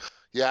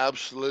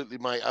 absolutely,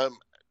 mate.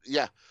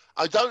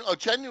 I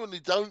genuinely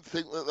don't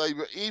think that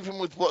they, even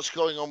with what's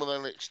going on with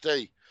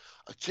NXT,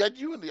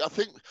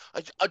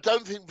 I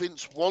don't think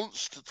Vince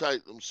wants to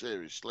take them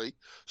seriously,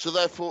 so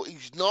therefore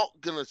he's not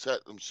going to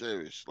take them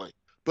seriously.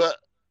 But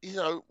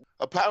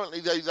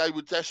apparently they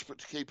were desperate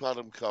to keep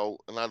Adam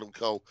Cole, and Adam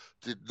Cole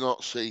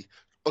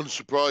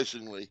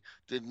unsurprisingly,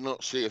 did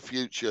not see a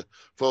future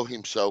for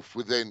himself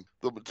within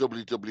the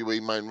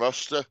WWE main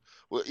roster,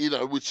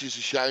 which is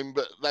a shame,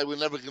 but they were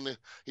never going to,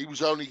 he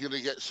was only going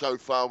to get so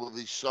far with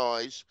his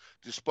size,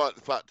 despite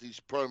the fact his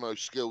promo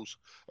skills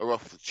are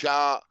off the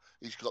chart.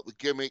 He's got the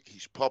gimmick,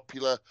 he's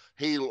popular,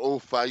 heel or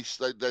face,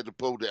 they'd have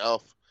pulled it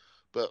off.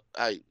 But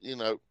hey,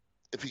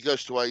 if he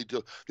goes to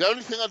AEW, the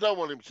only thing I don't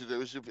want him to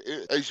do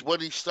is when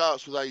he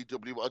starts with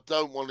AEW, I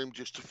don't want him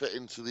just to fit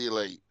into the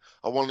Elite.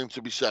 I want him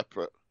to be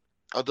separate.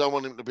 I don't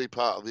want him to be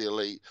part of the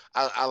Elite,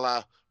 a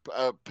la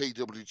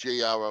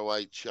PWG,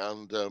 ROH,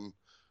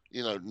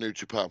 and New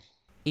Japan.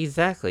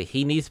 Exactly.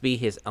 He needs to be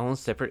his own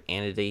separate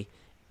entity,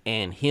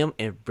 and him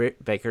and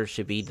Britt Baker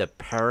should be the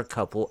power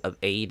couple of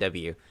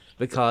AEW.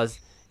 Because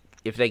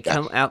if they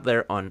come out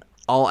there on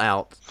All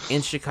Out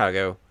in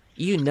Chicago,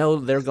 they're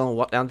going to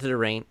walk down to the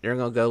ring. They're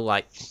going to go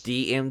like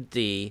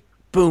DMD,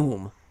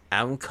 boom,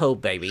 Adam Cole,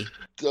 baby.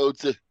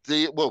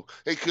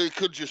 It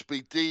could just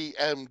be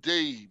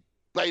DMD,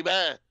 baby.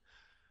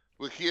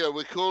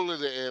 We're calling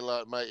it here,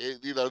 like, mate.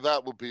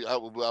 That would be.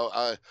 I've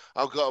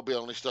got to be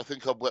honest. I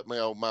think I'd wet my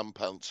old man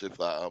pants if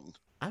that happened.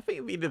 I think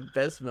it'd be the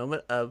best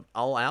moment of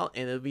All Out,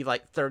 and it'd be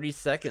like 30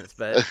 seconds.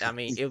 But I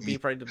mean, it would be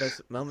probably the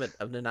best moment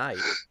of the night.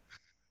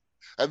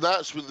 And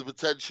that's with the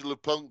potential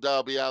of Punk,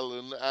 Darby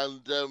Allin,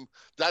 and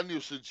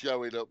Danielson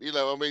showing up.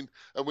 And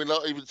we're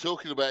not even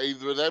talking about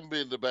either of them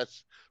being the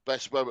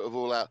best moment of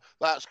All Out.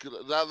 That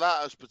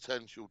has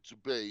potential to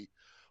be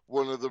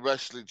one of the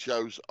wrestling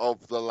shows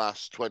of the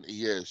last 20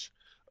 years.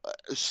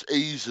 It's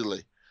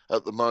easily,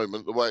 at the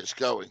moment, the way it's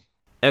going.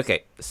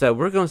 Okay, so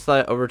we're going to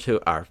slide over to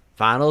our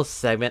final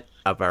segment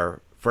of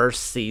our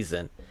first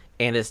season,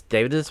 and it's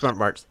David the Smart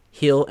Mark's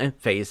Heel and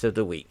Face of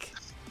the Week.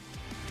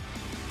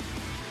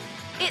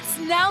 It's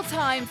now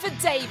time for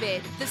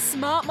David, the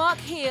Smart Mark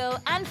Heel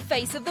and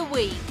Face of the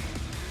Week.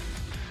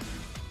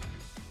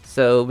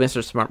 So,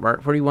 Mr. Smart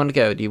Mark, where do you want to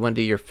go? Do you want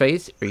to do your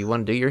face or you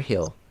want to do your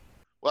heel?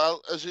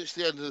 Well, as it's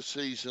the end of the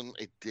season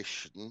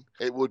edition,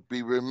 it would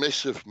be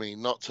remiss of me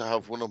not to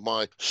have one of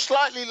my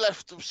slightly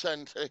left of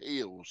centre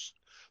heels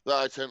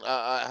that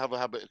I have a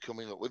habit of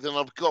coming up with, and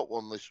I've got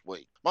one this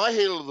week. My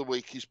heel of the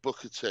week is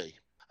Booker T.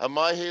 And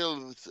my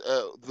heel,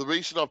 the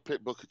reason I've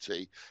picked Booker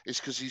T is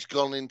because he's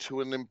gone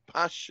into an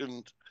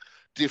impassioned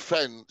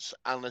defence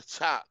and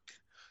attack.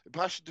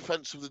 Impassioned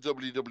defence of the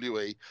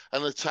WWE,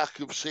 an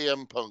attack of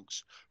CM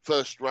Punk's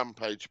first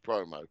Rampage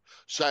promo,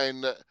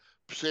 saying that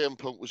CM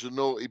Punk was a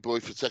naughty boy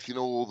for taking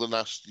all the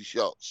nasty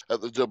shots at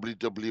the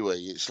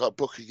WWE. It's like,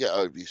 Booker, get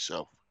over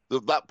yourself.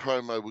 That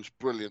promo was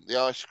brilliant.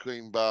 The ice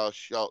cream bar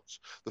shots,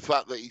 the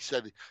fact that he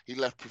said he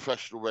left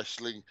professional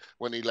wrestling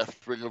when he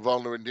left Ring of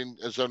Honor and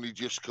has only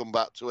just come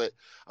back to it,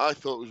 I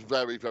thought it was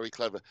very, very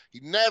clever.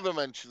 He never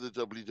mentioned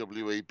the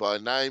WWE by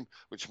name,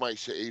 which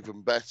makes it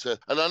even better.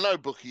 And I know,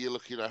 Booker, you're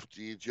looking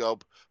after your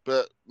job,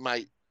 but,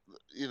 mate,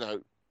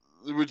 the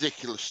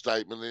ridiculous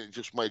statement, it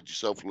just made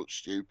yourself look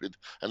stupid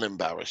and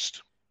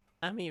embarrassed.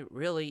 I mean,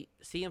 really,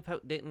 CM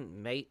Punk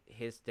didn't make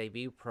his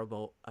debut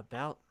promo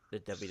about the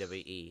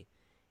WWE.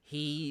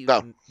 He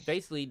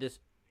basically just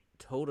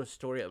told a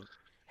story of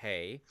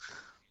hey,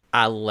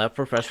 I left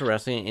professional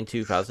wrestling in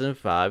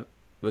 2005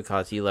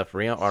 because he left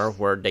Ring of Honor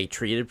where they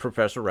treated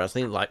professional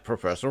wrestling like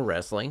professional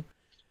wrestling.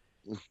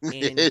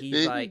 And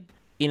he's like,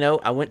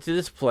 I went to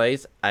this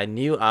place. I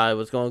knew I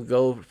was going to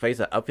go face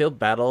an uphill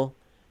battle,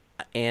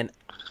 and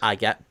I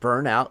got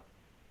burned out.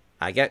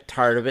 I got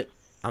tired of it.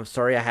 I'm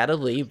sorry I had to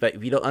leave, but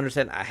if you don't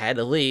understand I had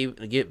to leave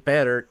and get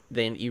better,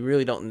 then you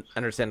really don't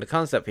understand the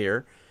concept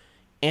here.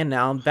 And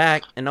now I'm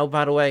back, and oh,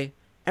 by the way,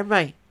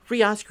 everybody,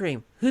 free ice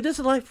cream. Who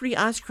doesn't like free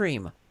ice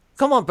cream?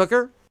 Come on,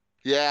 Booker.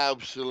 Yeah,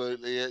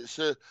 absolutely.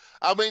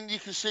 I mean, you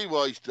can see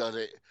why he's done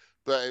it,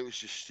 but it was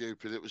just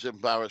stupid. It was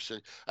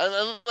embarrassing,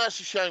 and that's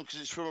a shame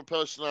because it's from a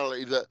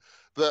personality that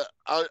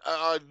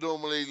I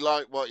normally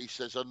like what he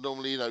says. I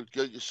normally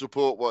go to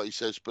support what he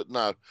says, but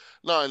no,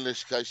 not in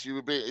this case.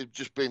 It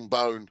just being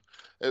bone.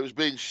 It was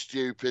being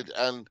stupid,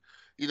 and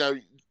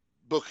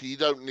Booker, you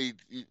don't need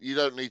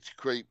to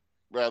creep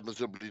around the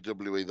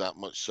WWE that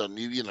much, son.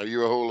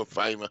 You're a Hall of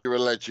Famer. You're a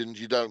legend.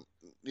 You don't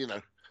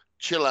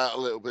chill out a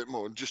little bit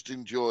more and just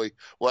enjoy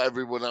what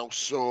everyone else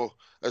saw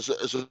as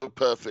a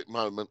perfect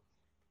moment.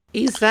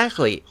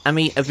 Exactly. I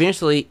mean,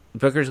 eventually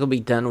Booker's gonna be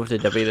done with the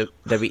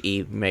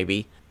WWE.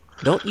 Maybe.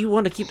 Don't you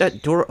want to keep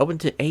that door open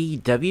to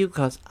AEW?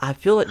 Because I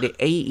feel like the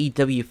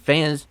AEW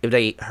fans, if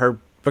they heard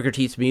Booker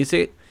T's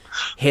music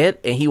hit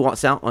and he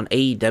walks out on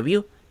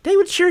AEW, they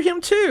would cheer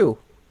him too.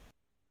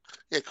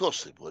 Yeah, of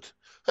course they would.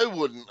 Who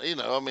wouldn't?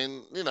 I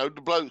mean,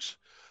 the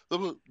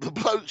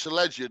bloke's a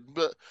legend,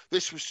 but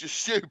this was just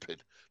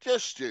stupid.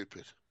 Just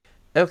stupid.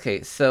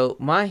 Okay, so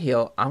my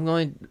heel, I'm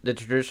going the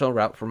traditional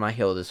route for my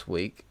heel this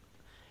week.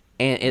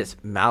 And it's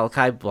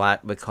Malachi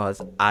Black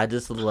because I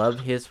just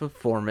love his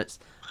performance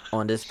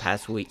on this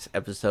past week's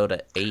episode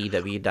of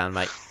AEW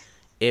Dynamite.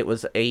 It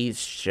was a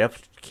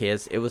chef's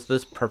kiss. It was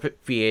this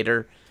perfect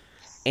theater.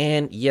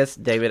 And yes,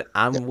 David,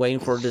 I'm waiting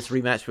for this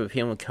rematch with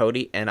him and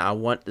Cody, and I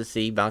want to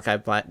see Malachi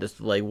Black just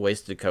lay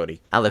waste to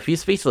Cody. I left you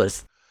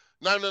speechless.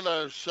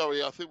 No.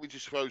 Sorry, I think we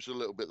just froze a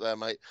little bit there,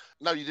 mate.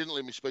 No, you didn't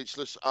leave me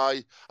speechless.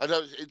 I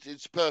don't.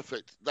 It's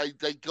perfect. They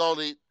got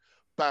it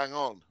bang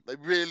on. They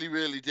really,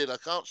 really did. I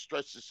can't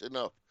stress this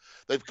enough.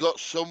 They've got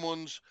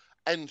someone's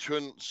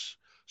entrance,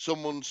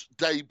 someone's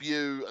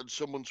debut, and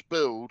someone's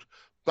build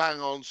bang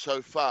on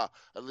so far.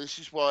 And this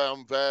is why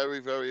I'm very,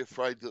 very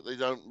afraid that they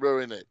don't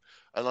ruin it.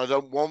 And I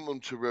don't want them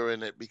to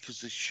ruin it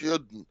because they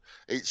shouldn't.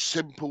 It's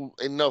simple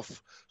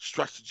enough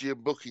strategy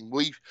and booking.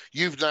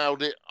 You've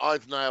nailed it.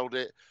 I've nailed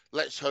it.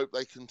 Let's hope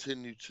they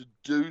continue to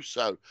do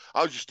so.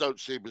 I just don't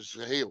see him as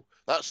a heel.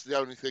 That's the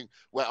only thing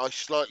where I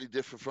slightly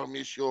differ from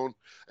you, Sean,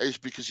 is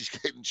because he's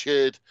getting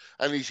cheered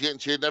and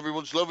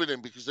everyone's loving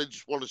him because they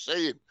just want to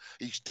see him.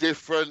 He's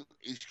different.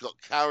 He's got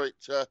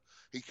character.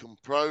 He can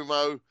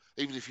promo,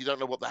 even if you don't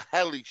know what the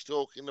hell he's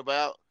talking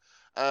about.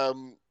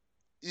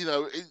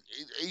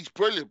 He's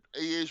brilliant.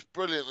 He is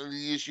brilliant and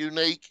he is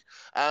unique.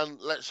 And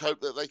let's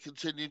hope that they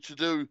continue to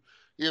do,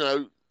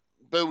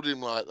 build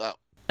him like that.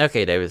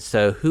 Okay, David,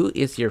 so who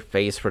is your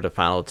face for the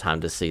final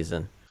time this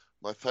season?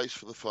 My face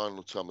for the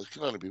final time. There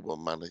can only be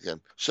one man again.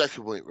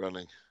 Second week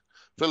running.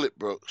 Phillip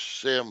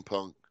Brooks, CM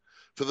Punk,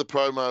 for the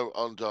promo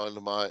on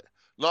Dynamite.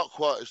 Not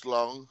quite as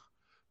long.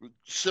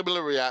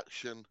 Similar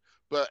reaction.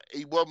 But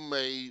he won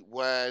me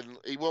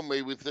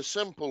with the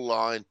simple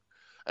line.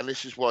 And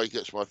this is why he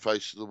gets my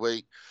face of the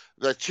week.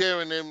 They're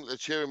cheering him. They're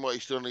cheering what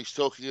he's done. He's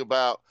talking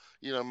about,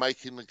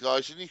 making the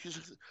guys. And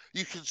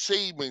you can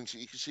see he means it.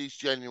 You can see he's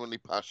genuinely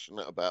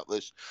passionate about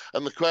this.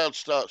 And the crowd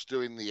starts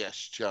doing the yes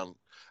chant.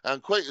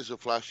 And quick as a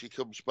flash, he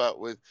comes back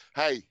with,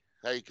 hey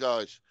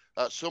guys,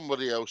 that's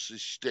somebody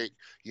else's shtick.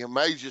 You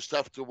may just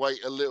have to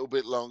wait a little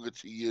bit longer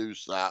to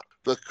use that.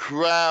 The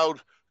crowd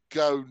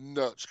go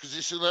nuts because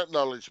it's an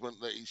acknowledgement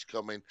that he's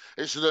coming.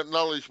 It's an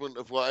acknowledgement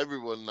of what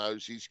everyone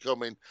knows he's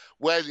coming.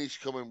 When he's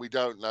coming, we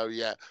don't know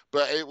yet.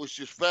 But it was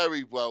just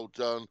very well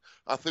done.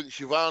 I think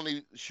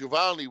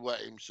Shivani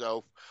wet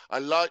himself. I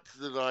liked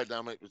the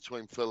dynamic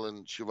between Phil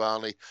and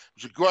Shivani. It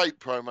was a great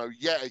promo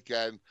yet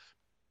again.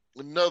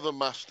 Another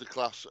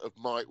masterclass of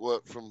mic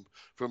work from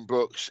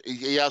Brooks.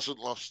 He hasn't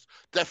lost,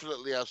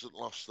 definitely hasn't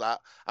lost that.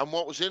 And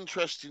what was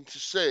interesting to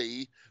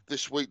see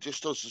this week,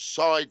 just as a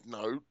side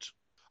note,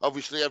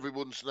 obviously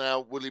everyone's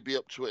now, will he be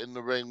up to it in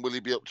the ring? Will he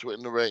be up to it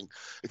in the ring?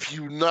 If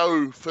you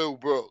know Phil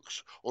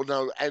Brooks or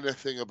know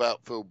anything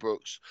about Phil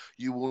Brooks,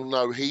 you will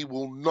know he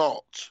will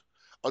not,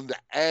 under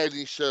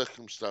any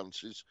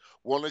circumstances,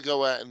 want to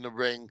go out in the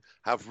ring,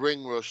 have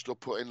ring rust or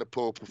put in a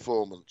poor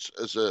performance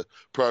as a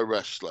pro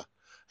wrestler.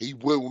 He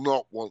will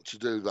not want to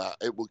do that.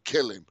 It will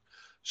kill him.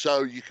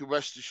 So you can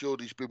rest assured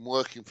he's been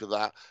working for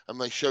that. And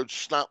they showed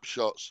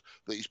snapshots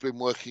that he's been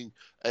working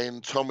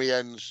in Tommy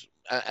End's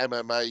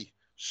MMA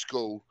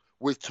school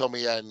with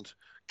Tommy End,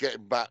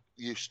 getting back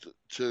used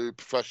to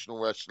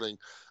professional wrestling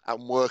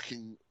and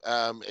working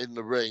in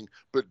the ring,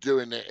 but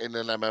doing it in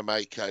an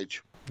MMA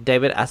cage.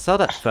 David, I saw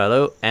that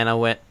photo and I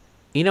went,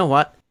 you know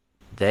what?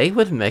 They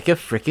would make a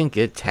freaking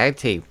good tag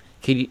team.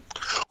 Can you?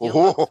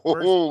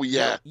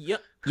 Yeah.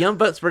 Young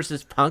Bucks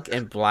versus Punk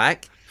and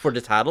Black for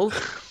the titles.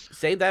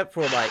 Say that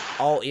for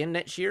All In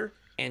next year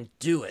and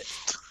do it.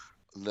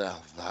 Now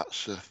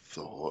that's a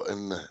thought,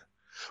 isn't it?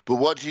 But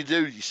what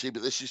do? You see,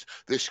 but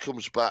this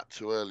comes back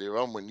to earlier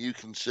on when you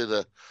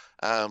consider,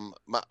 and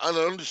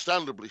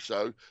understandably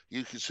so,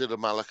 you consider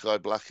Malachi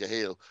Black a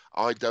heel.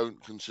 I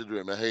don't consider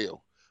him a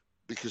heel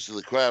because of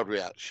the crowd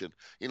reaction.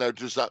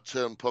 Does that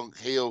turn Punk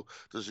heel?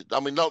 Does it? I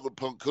mean, not that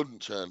Punk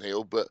couldn't turn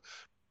heel, but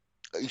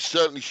he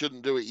certainly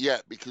shouldn't do it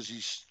yet because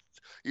he's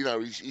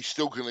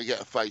still going to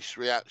get a face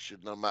reaction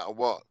no matter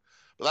what.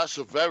 But that's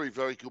a very,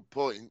 very good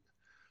point.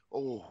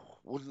 Oh,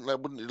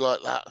 wouldn't you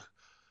like that?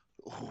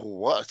 Oh,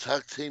 what a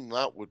tag team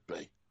that would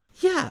be.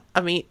 Yeah,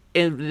 I mean,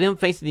 and them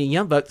facing the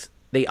Young Bucks,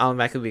 they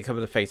automatically become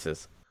the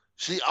faces.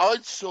 See,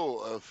 I'd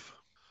sort of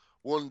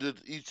wondered,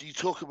 you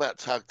talk about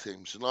tag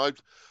teams, and I'd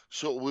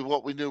sort of, with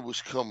what we knew was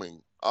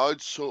coming,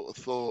 I'd sort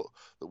of thought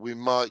that we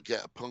might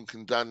get a Punk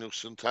and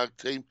Danielson tag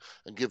team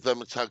and give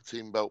them a tag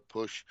team belt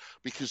push,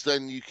 because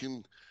then you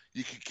can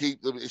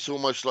keep them. It's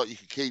almost like you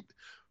could keep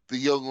the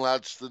young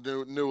lads,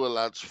 the newer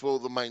lads, for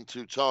the main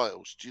two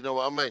titles. Do you know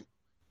what I mean?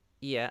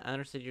 Yeah, I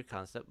understood your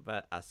concept,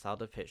 but I saw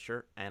the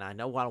picture, and I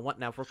know what I want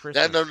now for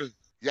Yeah, Christmas.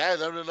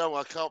 no.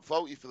 I can't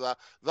fault you for that.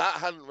 That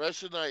hadn't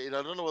resonated.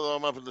 I don't know whether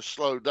I'm having a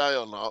slow day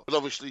or not, but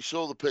obviously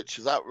saw the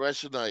picture that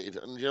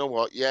resonated. And you know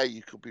what? Yeah,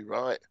 you could be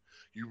right.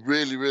 You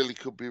really, really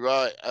could be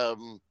right.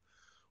 Now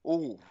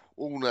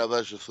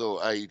there's a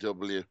thought.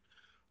 AEW.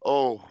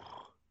 Oh,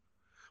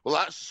 well,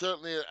 that's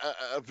certainly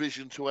a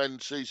vision to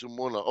end season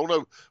one. Oh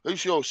no,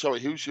 who's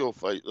your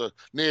fate?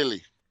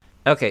 Nearly.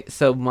 Okay,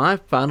 so my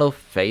final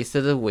face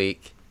of the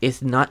week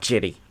is not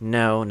Jenny.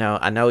 No,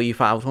 I know you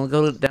thought I was going to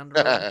go down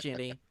the road with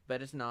Jenny,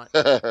 but it's not.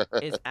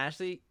 It's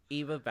actually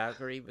Eva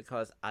Valkyrie,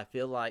 because I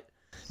feel like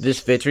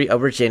this victory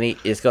over Jenny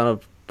is going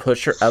to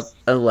push her up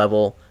a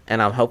level,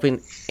 and I'm hoping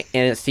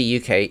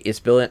NXT UK is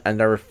building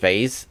another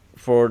phase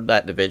for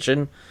that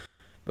division,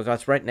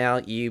 because right now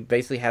you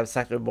basically have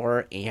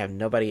Sakamura and you have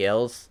nobody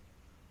else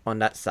on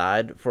that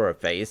side for a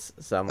face,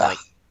 so I'm like,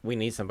 we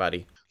need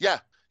somebody. Yeah,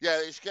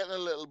 it's getting a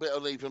little bit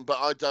uneven, but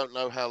I don't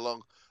know how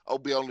long. I'll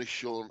be honest,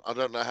 Sean. I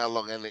don't know how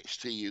long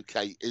NXT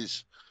UK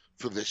is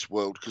for this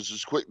world, because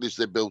as quickly as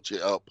they built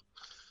it up,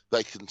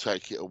 they can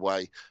take it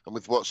away. And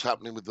with what's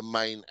happening with the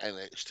main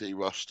NXT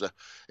roster,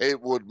 it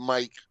would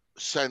make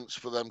sense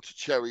for them to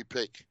cherry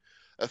pick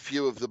a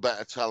few of the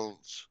better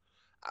talents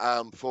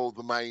for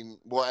the main,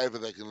 whatever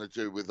they're going to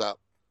do with that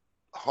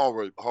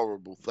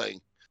horrible thing,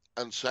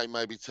 and say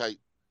maybe take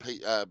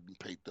Pete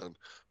Dunne,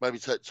 maybe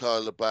take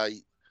Tyler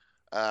Bate.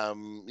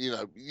 You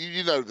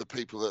know the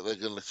people that they're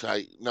going to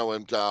take,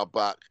 Noam Dar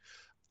back,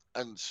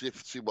 and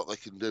see what they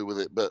can do with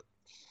it. But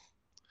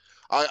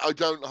I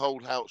don't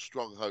hold out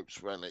strong hopes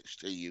for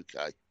NXT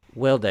UK.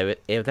 Well,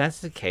 David, if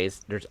that's the case,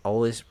 there's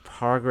always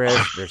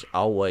progress. There's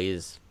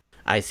always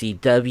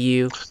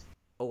ICW.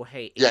 Oh,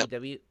 hey, Yeah.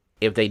 AEW.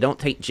 If they don't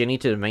take Jenny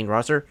to the main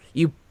roster,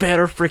 you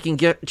better freaking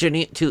get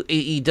Jenny to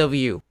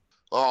AEW.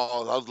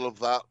 Oh, I'd love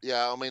that.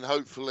 Yeah, I mean,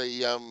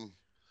 hopefully,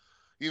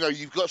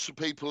 you've got some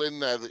people in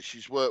there that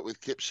she's worked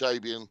with, Kip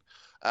Sabian,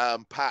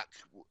 Pac,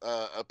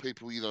 are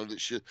people,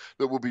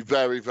 that will be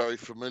very, very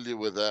familiar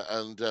with her,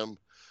 and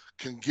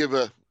can give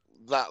her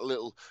that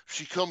little.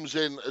 She comes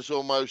in as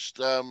almost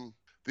the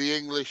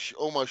English,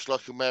 almost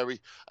like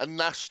a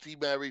nasty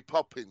Mary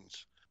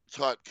Poppins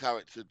type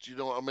character. Do you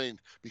know what I mean?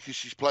 Because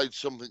she's played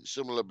something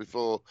similar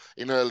before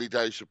in early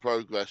days of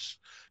Progress.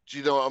 Do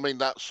you know what I mean?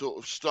 That sort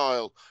of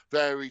style,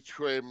 very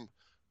trim,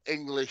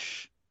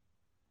 English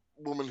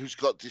woman who's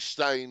got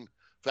disdain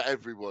for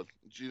everyone.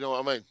 Do you know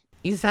what I mean?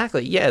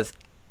 Exactly, yes.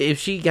 If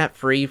she got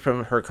free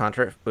from her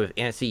contract with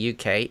NXT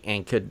UK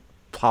and could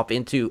pop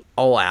into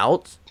All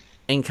Out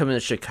and come into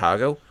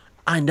Chicago,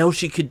 I know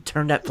she could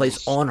turn that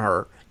place on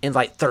her in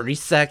like 30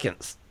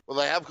 seconds. Well,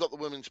 they have got the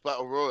Women's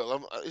Battle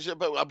Royal.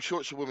 I'm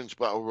sure it's a Women's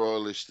Battle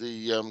Royal. It's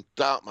the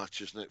dark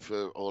match, isn't it,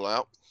 for All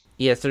Out?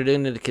 Yes, they're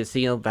doing the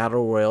Casino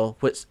Battle Royal,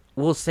 which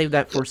we'll save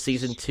that for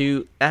season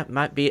 2. That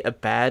might be a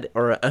bad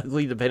or a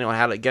ugly, depending on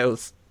how it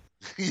goes.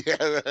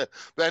 Yeah,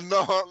 they're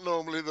not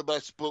normally the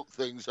best book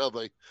things, are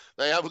they?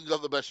 They haven't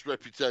got the best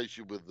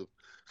reputation with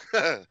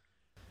them.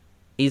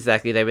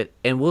 Exactly, David.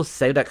 And we'll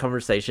save that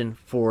conversation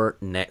for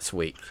next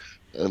week.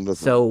 And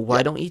So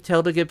why don't you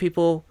tell the good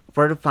people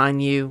where to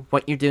find you,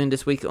 what you're doing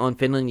this week on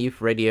Finland Youth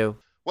Radio?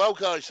 Well,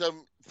 guys,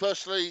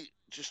 firstly,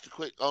 just a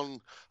quick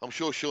on, I'm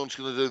sure Sean's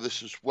going to do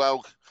this as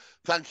well.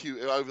 Thank you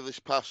over this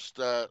past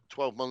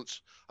 12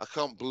 months. I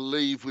can't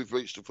believe we've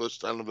reached the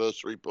first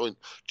anniversary point.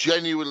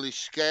 Genuinely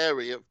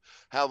scary of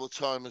how the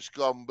time has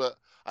gone, but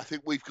I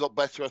think we've got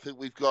better. I think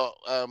we've got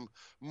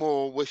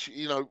more wish,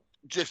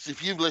 just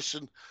if you've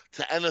listened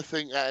to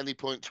anything at any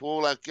point, to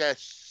all our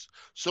guests,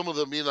 some of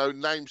them,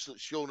 names that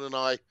Sean and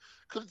I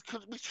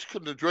we just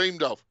couldn't have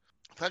dreamed of.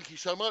 Thank you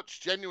so much.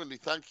 Genuinely,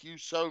 thank you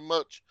so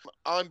much.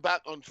 I'm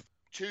back on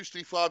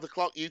Tuesday, 5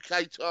 o'clock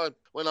UK time,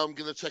 when I'm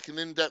going to take an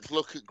in-depth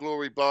look at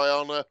Glory by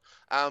Honor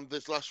and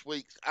this last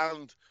week,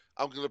 and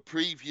I'm going to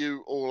preview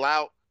All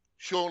Out.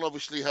 Sean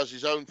obviously has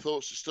his own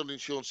thoughts. The Stunning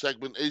Sean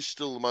segment is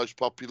still the most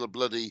popular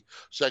bloody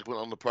segment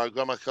on the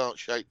programme. I can't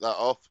shake that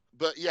off.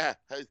 But yeah,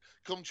 hey,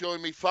 come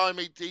join me. Find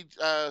me,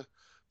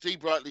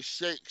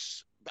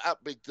 DBrightly6,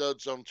 at Big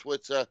Duds on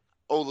Twitter.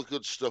 All the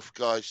good stuff,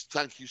 guys.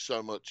 Thank you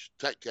so much.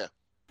 Take care.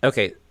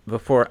 Okay,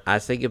 before I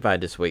say goodbye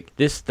this week,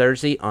 this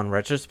Thursday on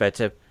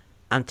Retrospective,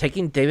 I'm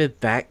taking David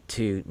back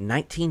to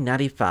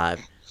 1995,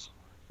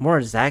 more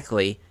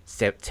exactly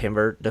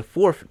September the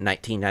 4th,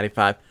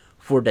 1995,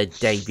 for the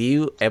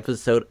debut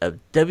episode of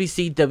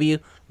WCW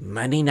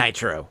Monday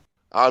Nitro.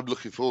 I'm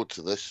looking forward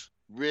to this.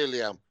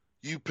 Really am.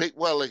 You picked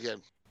well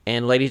again.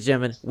 And ladies and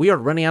gentlemen, we are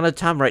running out of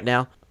time right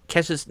now.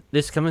 Catch us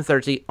this coming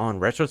Thursday on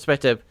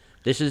Retrospective.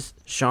 This is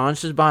Sean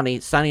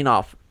Shizbani signing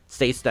off.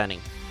 Stay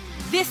stunning.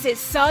 This is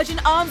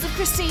Sergeant Arms of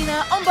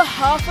Christina on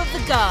behalf of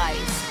the guys.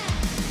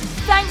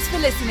 Thanks for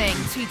listening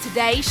to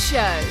today's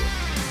show.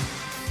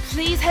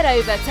 Please head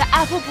over to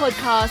Apple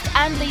Podcast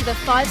and leave a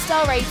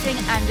 5-star rating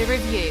and a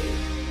review.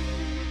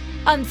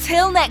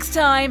 Until next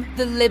time,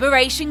 the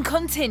liberation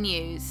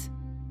continues.